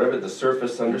beginning part of it, the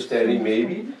surface understanding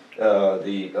maybe,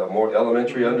 the more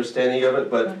elementary understanding of it.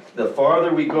 But the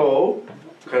farther we go,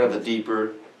 kind of the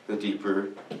deeper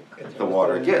the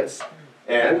water gets,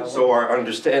 and so our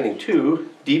understanding too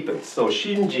deepens. So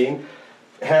Shinjin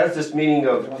has this meaning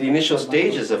of the initial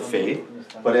stages of faith,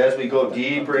 but as we go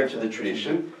deeper into the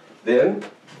tradition, then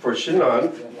for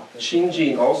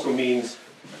Shinjin also means,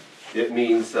 it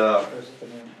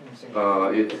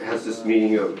has this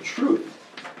meaning of truth,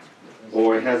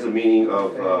 or it has a meaning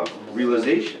of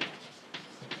realization,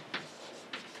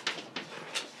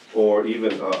 or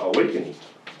even awakening.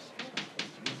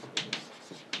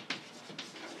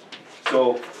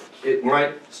 So it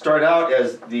might start out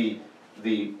as the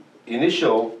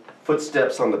initial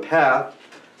footsteps on the path,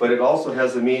 but it also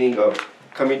has the meaning of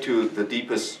coming to the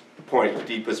deepest point, the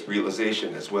deepest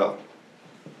realization as well.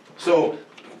 So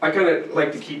I kind of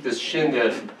like to keep this Shin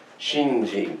as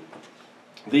Shinjin.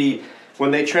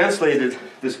 When they translated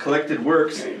this collected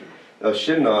works of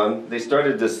Shinran, they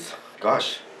started this,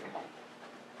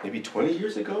 maybe 20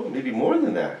 years ago, maybe more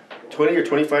than that. 20 or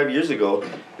 25 years ago,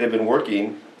 they've been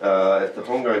working at the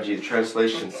Honganji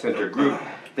Translation Center group.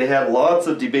 They had lots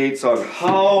of debates on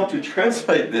how to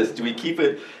translate this. Do we keep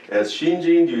it as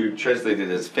Shinjin? Do you translate it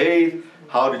as faith?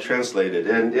 How to translate it?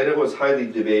 And it was highly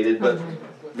debated, but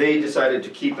they decided to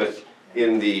keep it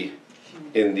in the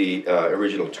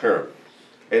original term.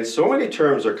 And so many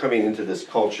terms are coming into this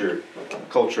culture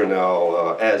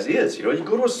now as is. You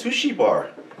go to a sushi bar.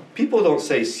 People don't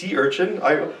say sea urchin.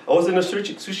 I was in a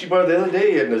sushi bar the other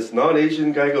day, and this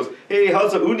non-Asian guy goes, "Hey,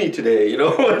 how's the uni today?"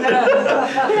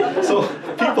 So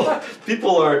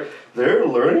people they're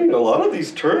learning a lot of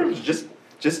these terms just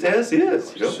as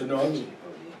is. Tsunami.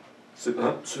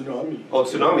 Tsunami. Oh,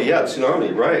 tsunami. Yeah,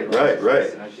 tsunami. Right.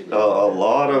 A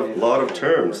lot of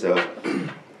terms.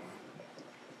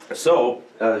 So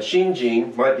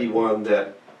Shinjin might be one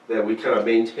that we kind of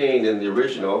maintain in the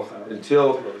original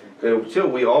until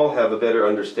we all have a better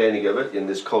understanding of it in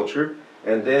this culture,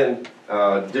 and then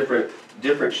different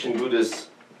Shin Buddhists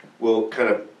will kind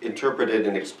of interpret it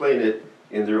and explain it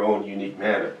in their own unique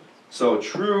manner. So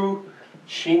true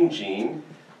Shinjin,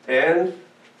 and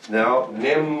now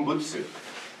Nembutsu.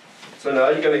 So now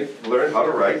you're going to learn how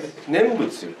to write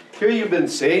Nembutsu. Here you've been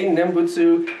saying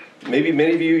Nembutsu, maybe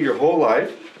many of you your whole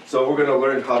life, so we're going to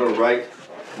learn how to write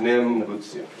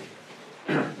Nembutsu.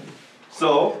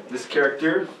 So this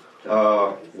character,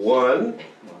 1,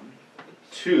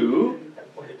 2,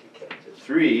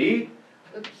 3,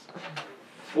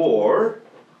 4,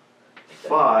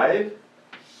 5,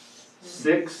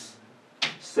 6,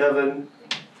 7,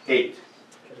 8.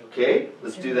 Okay,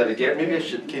 let's do that again. Maybe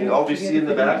can all of you see in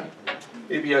the back?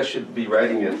 maybe I should be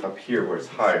writing it up here where it's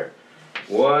higher.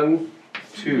 1,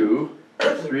 2,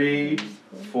 3,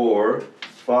 4,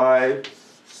 5,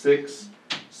 6,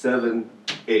 7,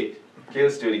 8. Okay,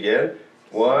 let's do it again.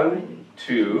 1,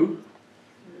 2,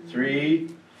 3,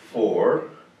 4,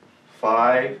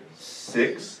 5,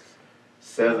 6,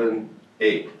 7,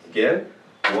 8. Again.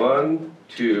 1,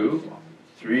 2,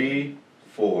 3,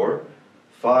 4,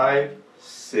 5,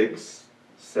 6,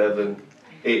 7,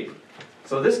 8.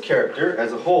 So this character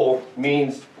as a whole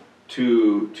means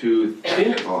to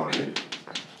think on,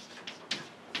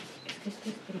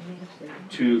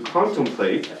 to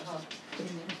contemplate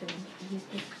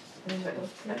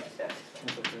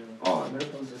on.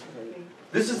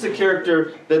 This is the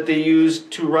character that they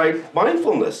used to write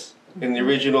mindfulness in the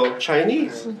original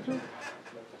Chinese.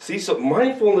 See, so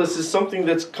mindfulness is something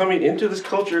that's coming into this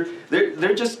culture.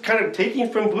 They're just kind of taking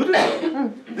from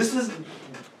Buddhism. This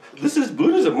is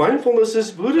Buddhism. Mindfulness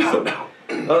is Buddhism.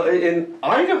 In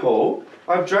Idaho,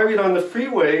 I'm driving on the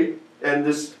freeway, and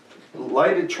this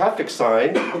lighted traffic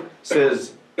sign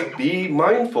says, "Be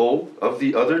mindful of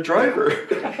the other driver."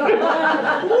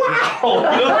 Wow!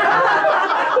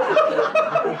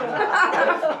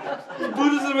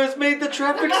 Buddhism has made the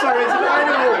traffic signs in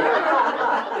Idaho.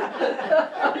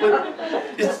 But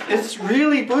it's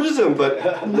really Buddhism, but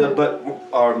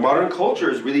our modern culture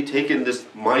has really taken this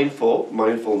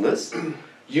mindfulness.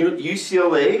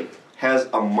 UCLA has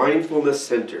a mindfulness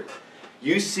center.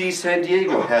 UC San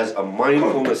Diego has a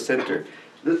mindfulness center.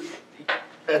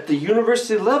 At the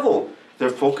university level, they're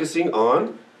focusing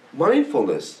on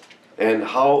mindfulness and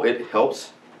how it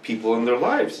helps people in their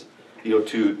lives,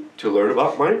 to learn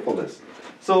about mindfulness.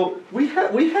 So we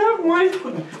have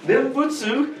mindfulness.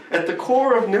 Nembutsu, at the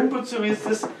core of Nembutsu is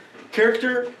this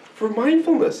character for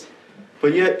mindfulness.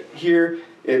 But yet here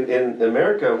in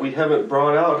America, we haven't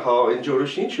brought out how in Jodo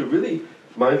Shinshu really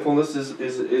mindfulness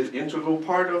is an integral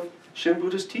part of Shin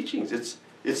Buddhist teachings.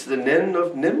 It's the Nen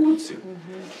of Nembutsu.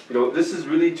 This is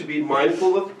really to be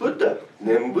mindful of Buddha,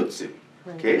 Nembutsu.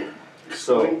 Okay?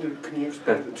 So Can you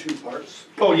explain the two parts?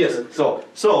 Oh yes. So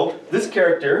this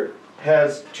character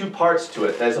has two parts to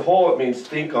it. As a whole, it means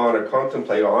think on or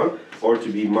contemplate on, or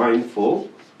to be mindful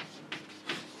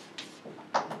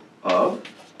of.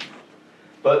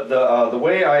 But the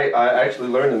way I actually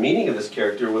learned the meaning of this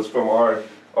character was from our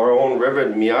own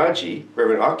Reverend Miyaji,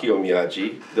 Reverend Akio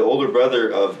Miyaji, the older brother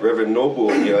of Reverend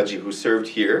Nobuo Miyaji, who served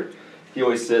here. He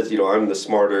always says, I'm the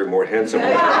smarter, more handsome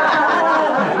one.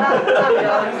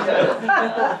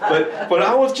 but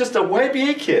I was just a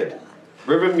YBA kid.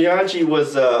 Reverend Miyaji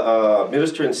was a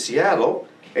minister in Seattle,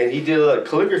 and he did a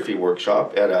calligraphy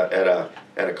workshop at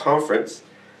a conference,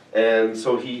 and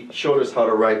so he showed us how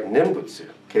to write Nembutsu.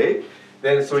 Okay,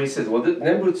 then so he says, well,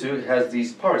 Nembutsu has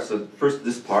these parts. So first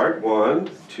this part, 1,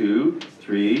 2,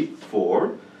 3,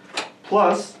 4,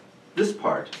 plus this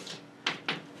part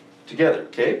together.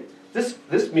 Okay,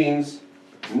 this means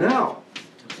now.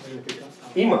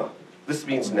 Ima. This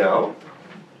means now,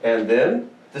 and then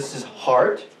this is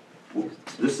heart.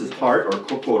 This is heart or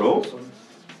kokoro.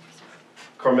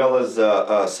 Carmela's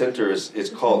center is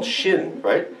called shin,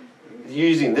 right? You're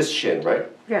using this shin, right?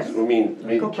 Yes.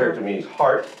 The character means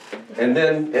heart, and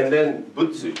then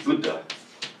butsu, Buddha.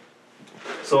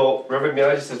 So Reverend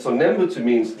Miyaji said, so Nembutsu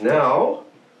means now.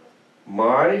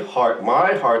 My heart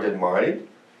and mind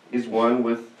is one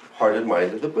with heart and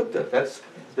mind of the Buddha. That's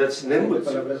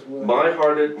Nembutsu. My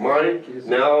heart and mind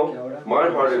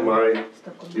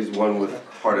is one with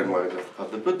heart and mind of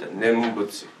the Buddha.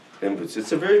 Nembutsu.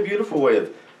 It's a very beautiful way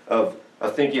of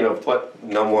thinking of what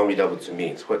Namo Amida Butsu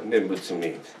means, what Nembutsu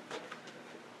means.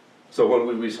 So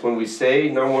when we say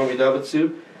Namo Amida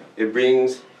Butsu, it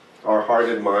brings our heart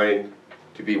and mind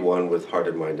to be one with heart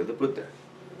and mind of the Buddha.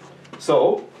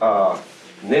 So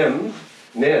Nen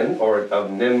or of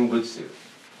Nembutsu.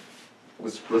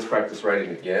 Let's practice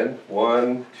writing again.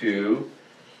 1, 2,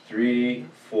 3,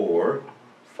 4,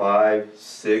 5,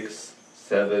 6,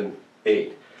 7,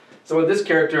 8. So with this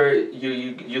character,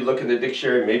 you look in the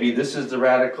dictionary. Maybe this is the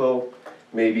radical.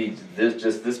 Maybe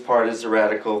this part is the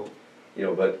radical.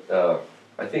 But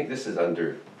I think this is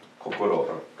under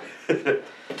kokoro. Huh?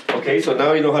 Okay, so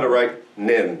now you know how to write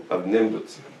nen of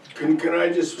Nembutsu. Can I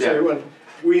just say one?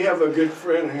 We have a good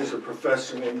friend who's a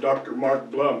professor named Dr. Mark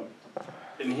Blum.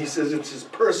 And he says it's his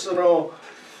personal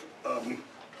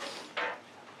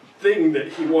thing that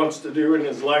he wants to do in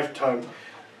his lifetime,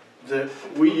 that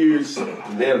we use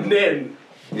Nen.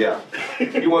 Yeah.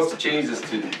 He wants to change this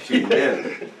to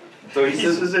Nen. So he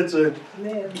says it's a...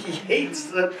 He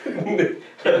hates that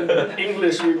in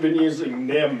English we've been using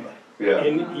Nem. Yeah.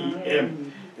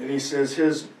 N-E-M. And he says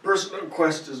his personal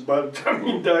quest is by the time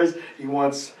he dies, he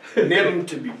wants Nim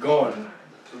to be gone.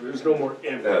 So there's no more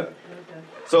M.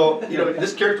 So, you know,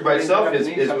 this character by itself is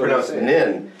pronounced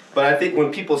nin, but I think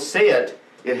when people say it,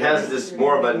 it has this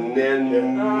more of a nin.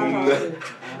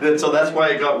 And so that's why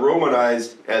it got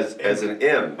romanized as an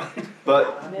M.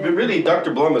 But really,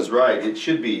 Dr. Blum is right. It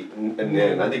should be a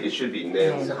nin. I think it should be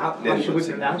nin. So how should we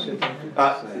pronounce it?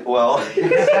 Well,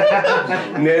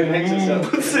 nin.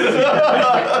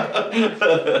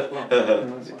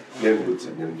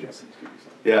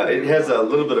 Yeah, it has a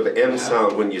little bit of an M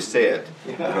sound when you say it.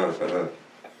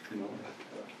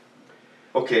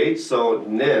 Okay, so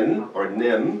nen or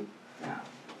nim.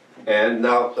 And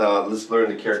now let's learn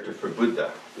the character for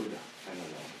Buddha.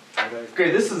 Okay,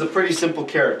 this is a pretty simple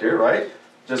character, right?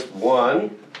 Just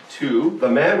 1, 2. The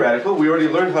man radical, we already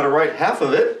learned how to write half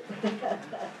of it.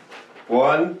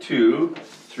 1, 2,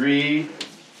 3,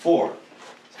 4.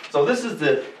 So this is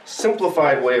the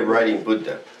simplified way of writing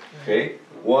Buddha. Okay,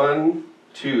 1,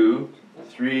 2,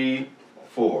 3,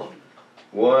 4.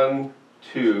 1,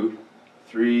 2,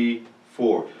 3,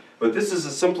 4. But this is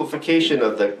a simplification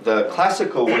of the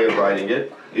classical way of writing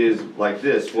it is like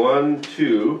this. 1,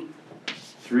 2,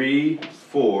 3,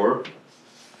 4,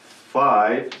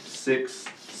 5, 6,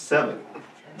 7.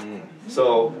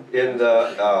 So in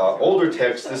the older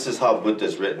text, this is how Buddha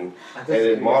is written. And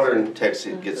in modern text,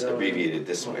 it gets abbreviated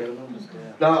this way.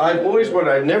 Now, I've always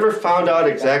wondered, I've never found out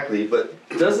exactly, but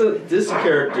doesn't this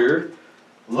character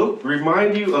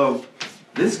remind you of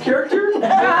this character?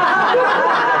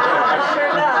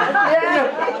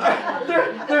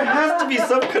 There has to be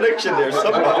some connection there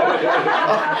somehow.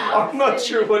 I'm not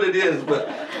sure what it is, but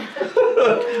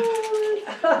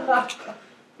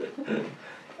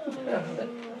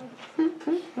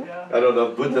I don't know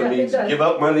if Buddha means give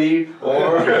up money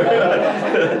or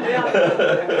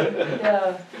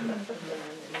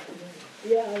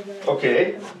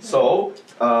okay, so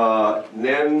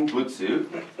Nen Butsu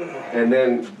and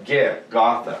then Ge,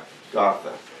 Gotha.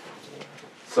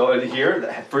 So in here,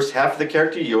 the first half of the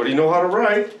character, you already know how to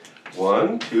write.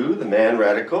 1, 2, the man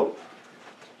radical.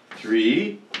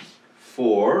 3,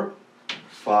 4,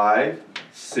 5,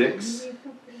 6,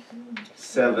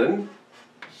 7,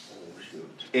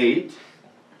 8,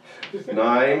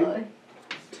 9,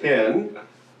 10,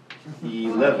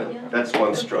 11. That's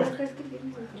one stroke.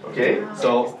 Okay,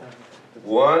 so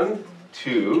 1,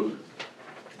 2,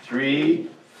 3,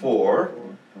 4,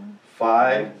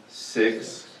 5,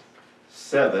 6,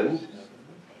 7,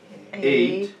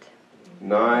 8,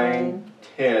 9,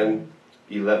 10,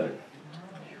 11.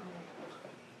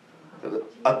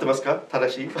 合ってますか？正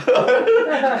しい?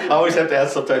 I always have to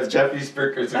ask sometimes Japanese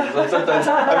speakers. Sometimes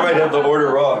I might have the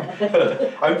order wrong.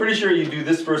 I'm pretty sure you do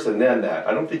this first and then that.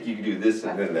 I don't think you can do this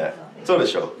and then that. そうで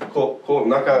しょ? こう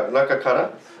中か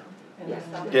ら?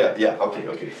 Yeah, okay.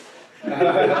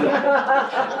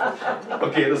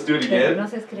 Okay, let's do it again.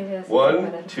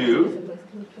 1, 2,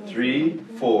 3,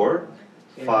 4,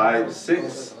 5,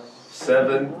 6,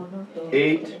 7,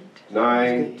 8,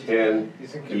 9, 10,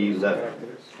 11.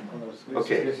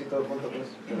 Okay.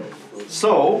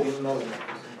 So,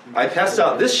 I passed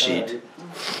out this sheet.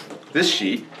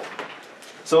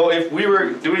 So if we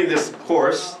were doing this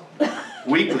course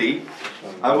weekly,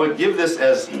 I would give this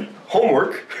as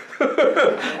homework.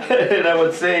 And I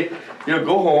would say,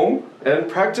 go home and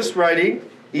practice writing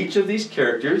each of these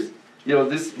characters,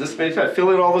 this many times. Fill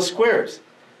in all the squares.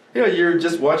 You're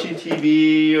just watching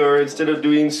TV, or instead of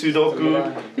doing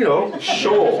Sudoku,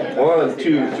 show 1,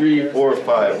 2, 3, 4,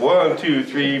 5. 1, 2,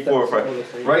 3, 4,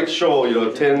 5. Write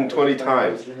show, 10, 20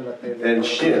 times. And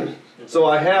shin. So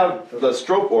I have the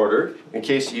stroke order, in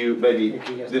case you maybe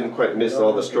didn't quite miss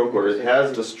all the stroke orders. It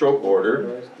has the stroke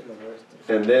order,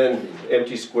 and then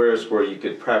empty squares where you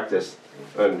could practice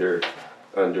under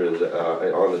on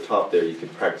the top there, you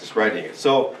could practice writing it.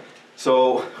 So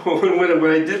when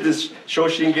I did this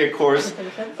Shoshinge course,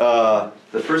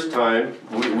 the first time,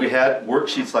 we had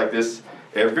worksheets like this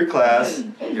every class,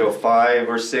 5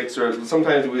 or 6, or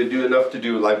sometimes we would do enough to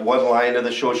do like one line of the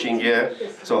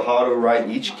Shoshinge, so how to write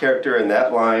each character in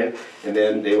that line, and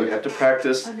then they would have to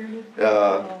practice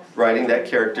writing that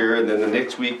character, and then the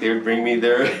next week they would bring me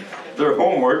their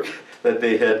homework that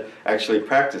they had actually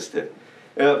practiced it.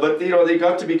 But they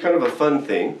got to be kind of a fun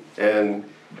thing, and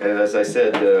as I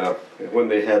said, when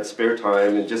they had spare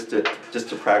time and just to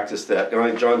practice that.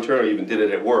 John Turner even did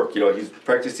it at work. He's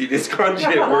practicing his kanji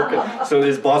at work, and so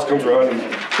his boss comes around and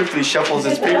quickly shuffles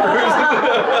his papers.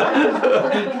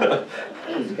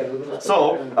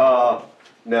 So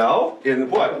now, in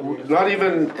not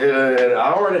even an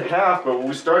hour and a half, but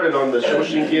we started on the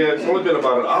Shoshinge. It's only been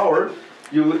about an hour.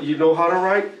 You know how to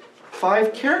write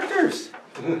 5 characters.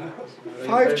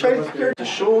 5 Chinese characters.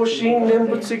 Shou, Xin, Nen,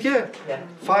 Tsuge.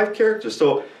 5 characters.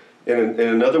 So in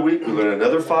another week, we learn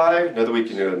another 5. Another week,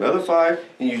 you learn another 5.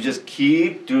 And you just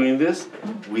keep doing this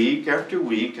week after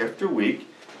week after week.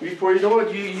 Before you know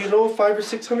it, you know 500 or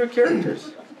 600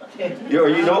 characters.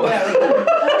 You know.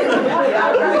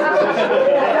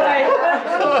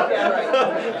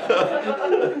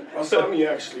 Asami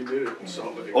actually did it in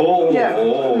Solid.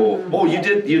 Oh, you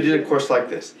did a course like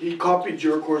this. He copied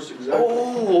your course exactly.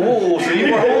 So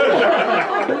you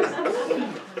were.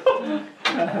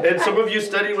 And some of you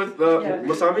studied with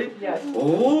Masami? Yes.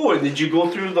 Oh, and did you go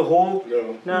through the whole?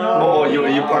 No. Oh, you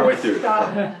partway through.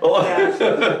 Stop. Oh.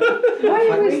 Why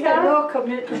did we stop? No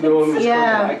commitment.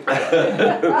 Yeah.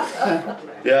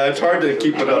 Yeah, it's hard to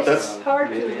keep it up. That's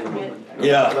Hard to commit.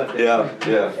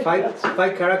 yeah.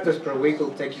 5 characters per week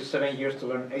will take you 7 years to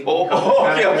learn 8.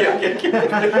 Okay.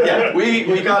 Yeah,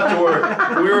 we got to where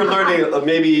we were learning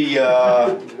maybe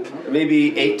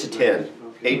 8 to 10.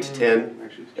 8 to 10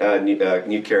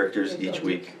 new characters each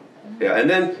week. Yeah, and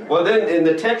then in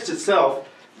the text itself,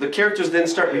 the characters then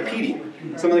start repeating.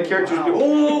 Some of the characters go,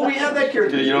 oh, we have that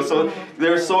character, so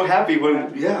they're so happy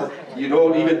when,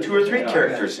 even 2 or 3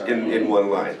 characters in one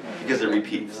line, because it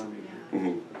repeats.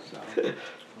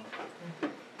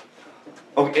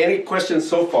 Okay, any questions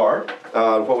so far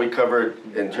on what we covered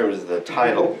in terms of the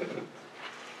title?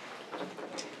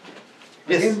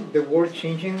 Yes? I think the word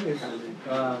changing is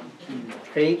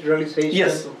fate, realization.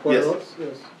 Yes, What yes. else?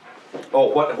 Yes. Oh,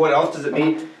 what else does it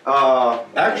mean?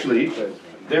 Actually,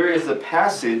 there is a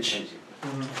passage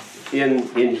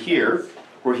in here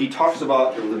where he talks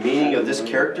about the meaning of this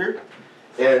character,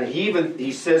 and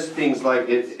he says things like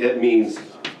it means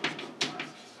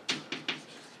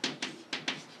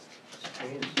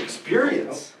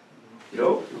experience,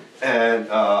 and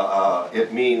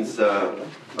it means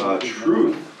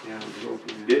truth.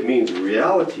 It means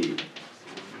reality.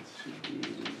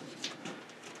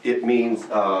 It means,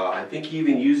 I think he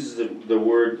even uses the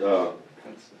word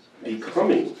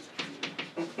becoming.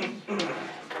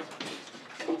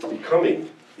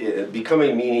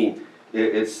 Becoming meaning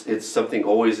it's something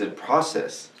always in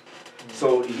process.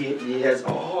 So he has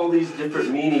all these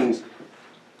different meanings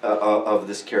of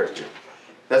this character.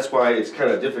 That's why it's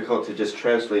kind of difficult to just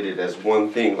translate it as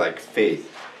one thing like faith,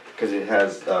 because it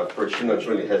has, for Shinran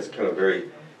Shun, it has kind of very,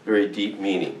 very deep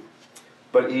meaning.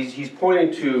 But he's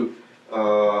pointing to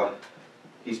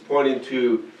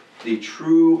the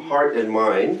true heart and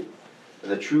mind,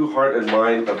 the true heart and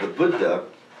mind of the Buddha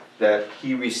that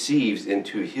he receives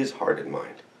into his heart and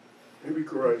mind. Maybe you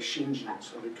could write Shinji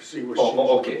so they can see what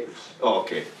Shinji is.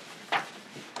 Okay.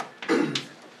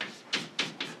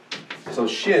 So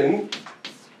Shin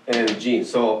and Jin.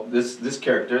 So this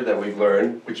character that we've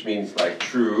learned, which means like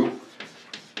true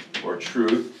or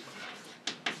truth,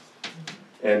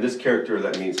 and this character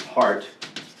that means heart.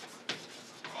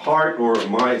 Heart or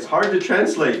mind. It's hard to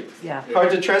translate. Yeah.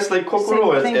 Hard to translate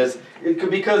kokoro as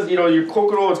because your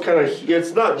kokoro is kind of,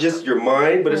 it's not just your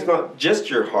mind, but it's not just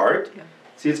your heart. Yeah.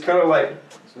 See, it's kind of like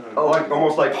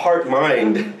almost like heart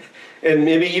mind, and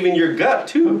maybe even your gut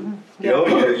too.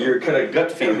 Your kind of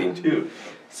gut feeling too.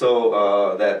 So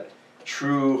that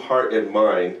true heart and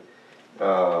mind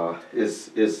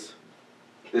is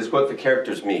what the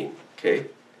characters mean. Okay.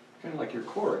 Kind of like your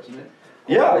core, isn't it?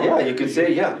 Yeah, you could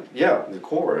say, the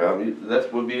core.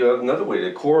 That would be another way.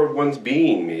 The core of one's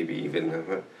being, maybe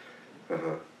even.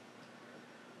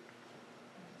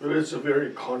 But it's a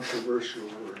very controversial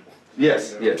word.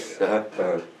 Yes.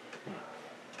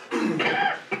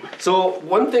 So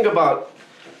one thing about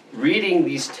reading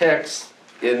these texts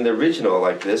in the original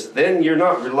like this, then you're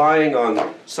not relying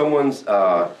on someone's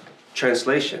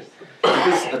translation.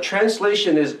 Because a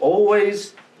translation is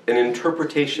always an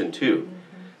interpretation too.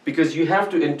 Because you have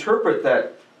to interpret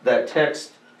that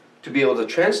text to be able to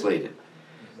translate it.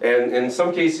 And in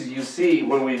some cases you see,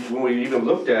 when we even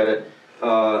looked at it,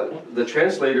 the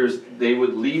translators, they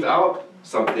would leave out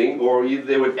something or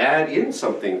they would add in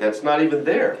something that's not even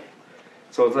there.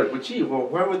 So it's like, well,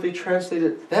 why would they translate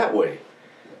it that way?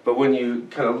 But when you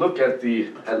kind of look at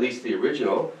at least the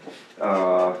original,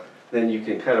 then you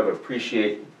can kind of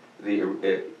appreciate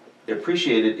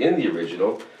it in the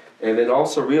original, and then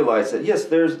also realize that yes,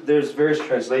 there's various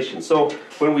translations. So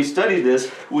when we studied this,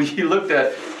 we looked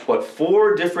at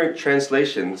 4 different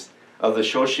translations of the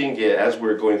Shoshinge as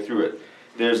we're going through it.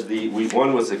 There's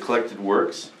one was the collected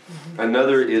works.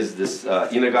 Another is this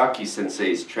Inagaki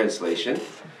Sensei's translation.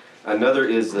 Another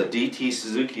is the D.T.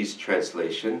 Suzuki's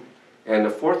translation. And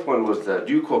the 4th one was the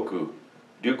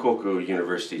Dukoku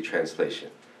University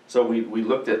translation. So we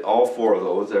looked at all 4 of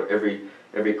those,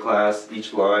 every class,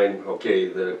 each line, okay,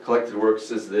 the collected work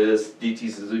says this, D.T.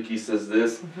 Suzuki says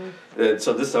this, and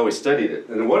so this is how we studied it.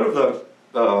 And one of the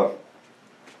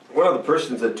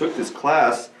persons that took this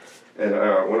class, and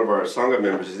one of our Sangha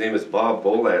members, his name is Bob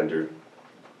Bolander.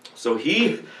 So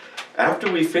he, after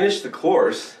we finished the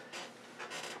course,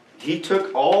 he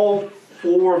took all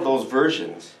 4 of those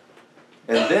versions,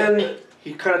 and then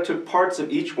he kind of took parts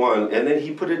of each one, and then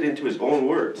he put it into his own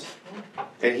words.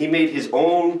 And he made his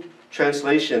own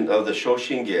translation of the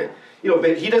Shoshinge.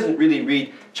 But he doesn't really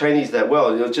read Chinese that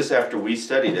well, just after we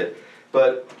studied it.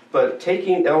 But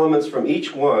taking elements from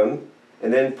each one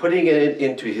and then putting it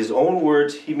into his own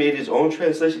words, he made his own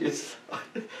translation.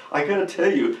 I gotta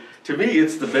tell you, to me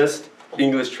it's the best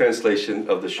English translation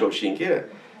of the Shoshinge,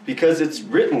 because it's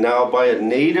written now by a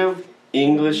native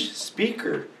English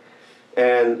speaker,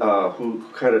 and who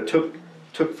kind of took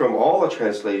from all the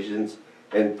translations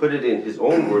and put it in his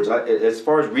own words. As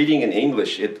far as reading in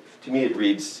English, to me it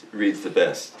reads the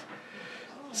best.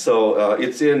 So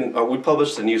it's in. We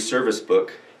published a new service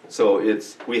book, so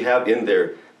we have in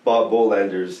there Bob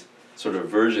Bolander's sort of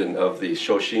version of the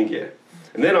Shoshinge,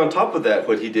 and then on top of that,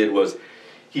 what he did was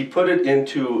he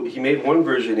made one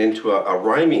version into a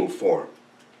rhyming form,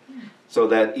 so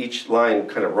that each line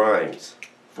kind of rhymes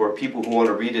for people who want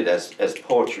to read it as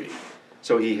poetry.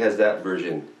 So he has that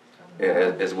version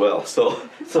as well. So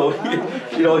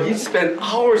he spent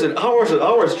hours and hours and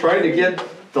hours trying to get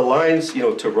the lines,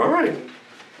 to rhyme.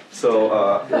 So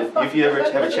if you ever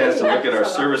have a chance to look at our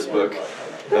service book,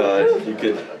 you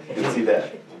can see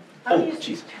that. Oh,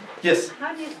 jeez. Yes.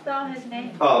 How do you spell his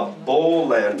name?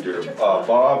 Bolander.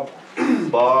 Bob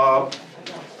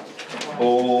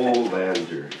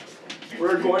Bolander.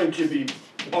 We're going to be,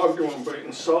 Ogden, but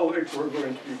in Salt Lake, we're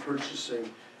going to be purchasing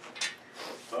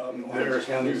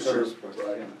their new service,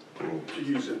 right, to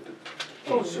use it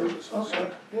for services.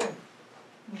 Okay,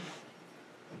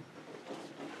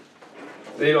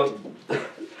 good.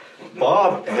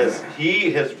 Bob has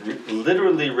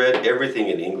literally read everything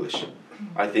in English,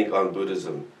 I think, on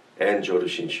Buddhism and Jodo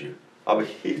Shinshu. I'm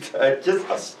just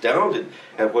astounded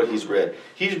at what he's read.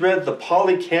 He's read the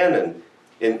Pali Canon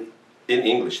in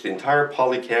English, the entire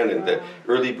Pali Canon, the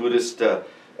early Buddhist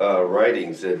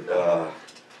writings. And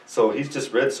so he's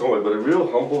just read so much, but a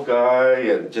real humble guy,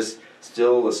 and just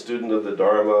still a student of the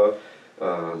Dharma,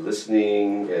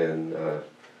 listening, and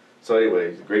so anyway,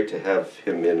 it's great to have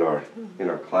him in our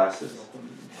classes.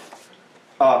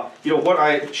 What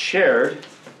I shared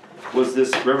was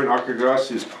this Reverend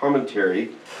Akagasu's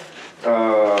commentary.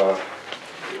 I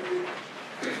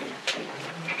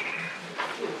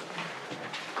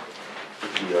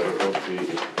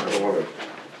don't want to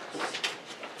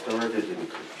start it and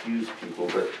confuse people,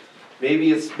 but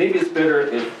maybe it's better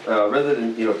if rather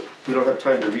than we don't have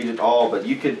time to read it all, but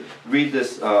you could read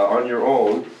this on your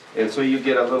own, and so you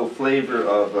get a little flavor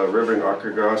of Reverend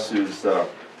Akagasu's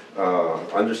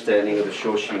understanding of the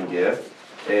Shoshinge,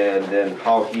 and then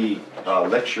how he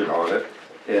lectured on it,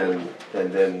 and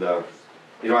then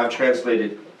I've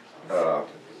translated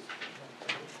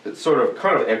it's sort of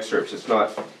kind of excerpts. It's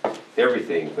not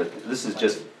everything, but this is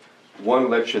just one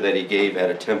lecture that he gave at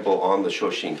a temple on the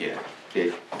Shoshinge.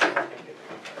 Okay.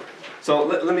 So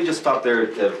let me just stop there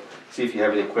to see if you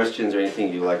have any questions or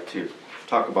anything you'd like to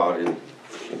talk about in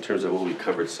terms of what we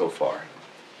covered so far,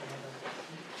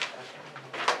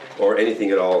 or anything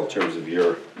at all in terms of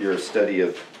your study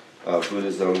of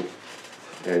Buddhism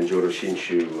and Jodo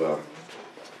Shinshu.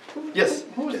 Yes?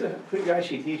 Who was the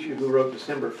Higashi teacher who wrote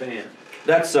December Fan?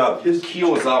 That's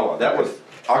Kiyozawa. That was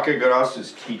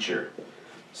Akagarasu's teacher.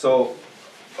 So,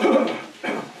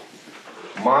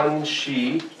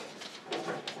 Manshi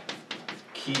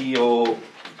Kiyozawa.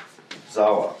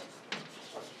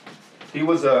 He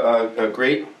was a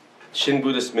great Shin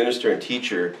Buddhist minister and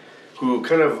teacher who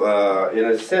kind of, in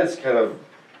a sense, kind of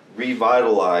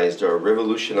revitalized or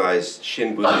revolutionized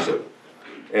Shin Buddhism.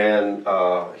 And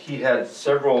he had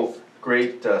several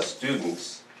great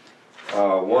students.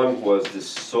 One was the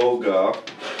Soga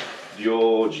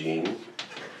Ryojin.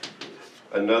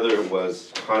 Another was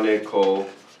Kaneko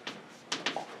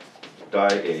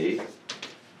Daiei.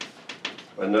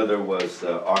 Another was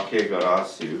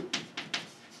Akegarasu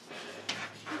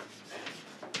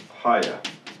Haya.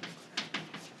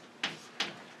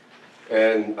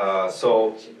 And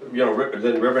so,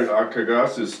 then Reverend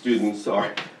Akagarasu's students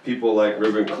are people like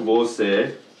Reverend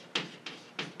Kubose.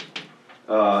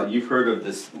 You've heard of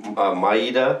this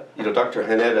Maeda. Dr.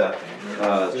 Haneda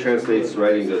translates the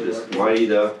writings of this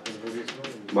Maeda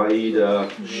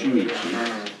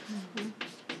Shuichi.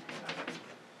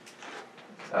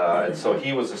 And so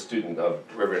he was a student of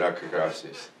Reverend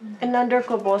Akagrasi's. And under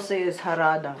Kobose is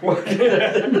Harada.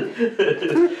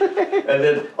 And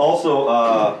then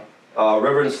also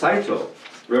Reverend Saito,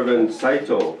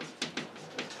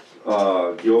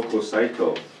 Gyoko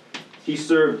Saito. He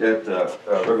served at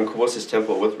Reverend Kobose's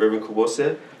temple with Reverend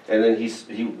Kobose, and then he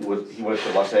went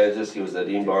to Los Angeles. He was at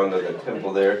Inban at the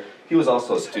temple there. He was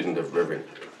also a student of Reverend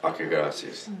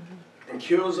Akagrasi's. And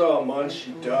Kyozawa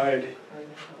Manshi died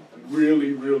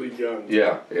really, really young.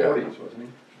 Yeah. 40s, wasn't he?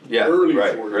 Yeah, Early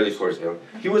right, 40s. early 40s.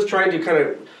 Yeah. He was trying to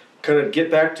kind of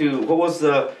get back to what was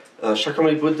the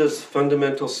Shakyamuni Buddha's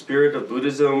fundamental spirit of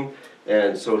Buddhism,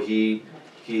 and so he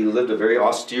lived a very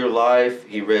austere life.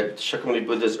 He read Shakyamuni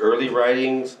Buddha's early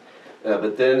writings,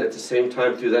 but then at the same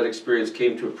time through that experience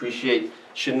came to appreciate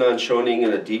Shinran Shonin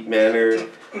in a deep manner.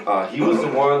 He was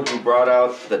the one who brought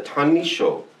out the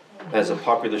Tanisho as a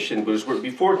popular Shin Buddhist work.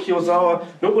 Before Kyozawa,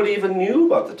 nobody even knew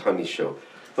about the Tanisho.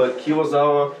 But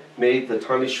Kyozawa made the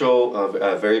Tanisho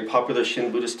a very popular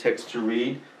Shin Buddhist text to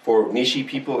read for Nishi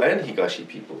people and Higashi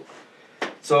people.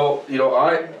 So,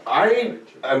 I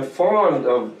am fond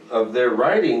of their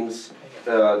writings,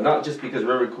 not just because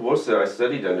Reverend Kobose, I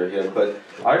studied under him, but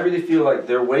I really feel like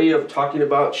their way of talking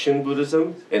about Shin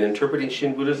Buddhism and interpreting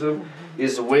Shin Buddhism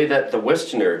is a way that the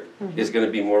Westerner is going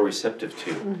to be more receptive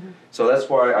to. So that's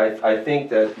why I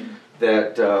think that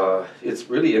it's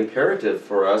really imperative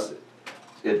for us,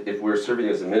 if we're serving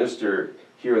as a minister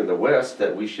here in the West,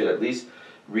 that we should at least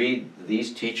read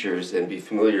these teachers and be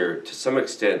familiar to some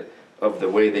extent of the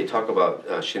way they talk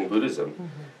about Shin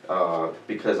Buddhism,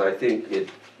 because I think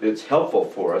it's helpful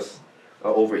for us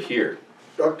over here.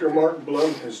 Dr. Mark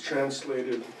Blum has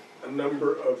translated a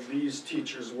number of these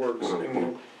teachers' works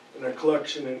in a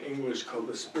collection in English called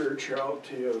The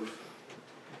Spirituality of...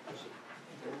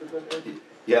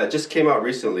 Yeah, it just came out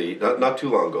recently, not too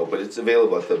long ago, but it's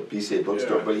available at the BCA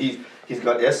bookstore. Yeah. But he's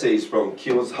got essays from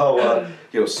Kyozawa,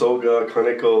 Soga,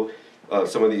 Kaneko,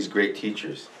 some of these great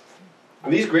teachers.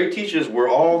 And these great teachers were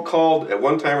all called, at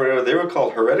one time or another, they were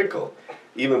called heretical,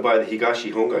 even by the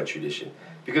Higashi Hongan tradition,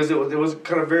 because it was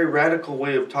kind of very radical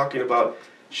way of talking about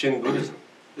Shin Buddhism.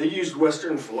 They used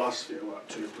Western philosophy a lot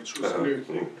too, which was a new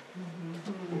thing.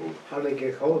 How did they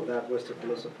get hold of that Western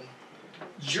philosophy?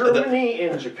 Germany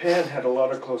and Japan had a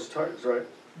lot of close ties, right?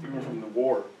 Even from the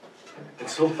war. And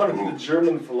so a lot of the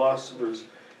German philosophers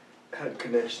had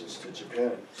connections to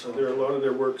Japan. So there are a lot of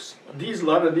their works. A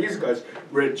lot of these guys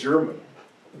read German.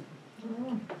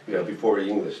 Yeah, before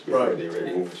English, before Right. they read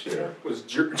English, yeah.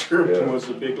 German was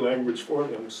a big language for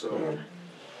them, so.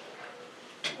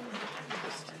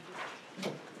 I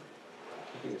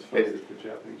think it's funny that the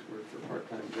Japanese word for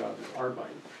part-time job is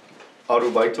arbeit.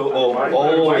 Arubaito? Oh,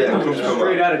 Arbeit yeah, it comes comes from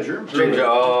straight out of German.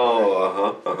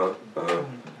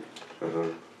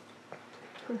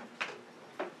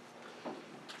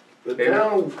 But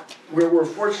now we're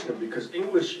fortunate because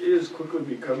English is quickly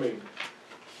becoming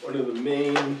one of the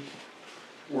main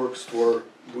works for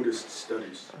Buddhist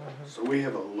studies. So we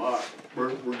have a lot,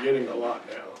 we're getting a lot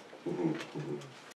now.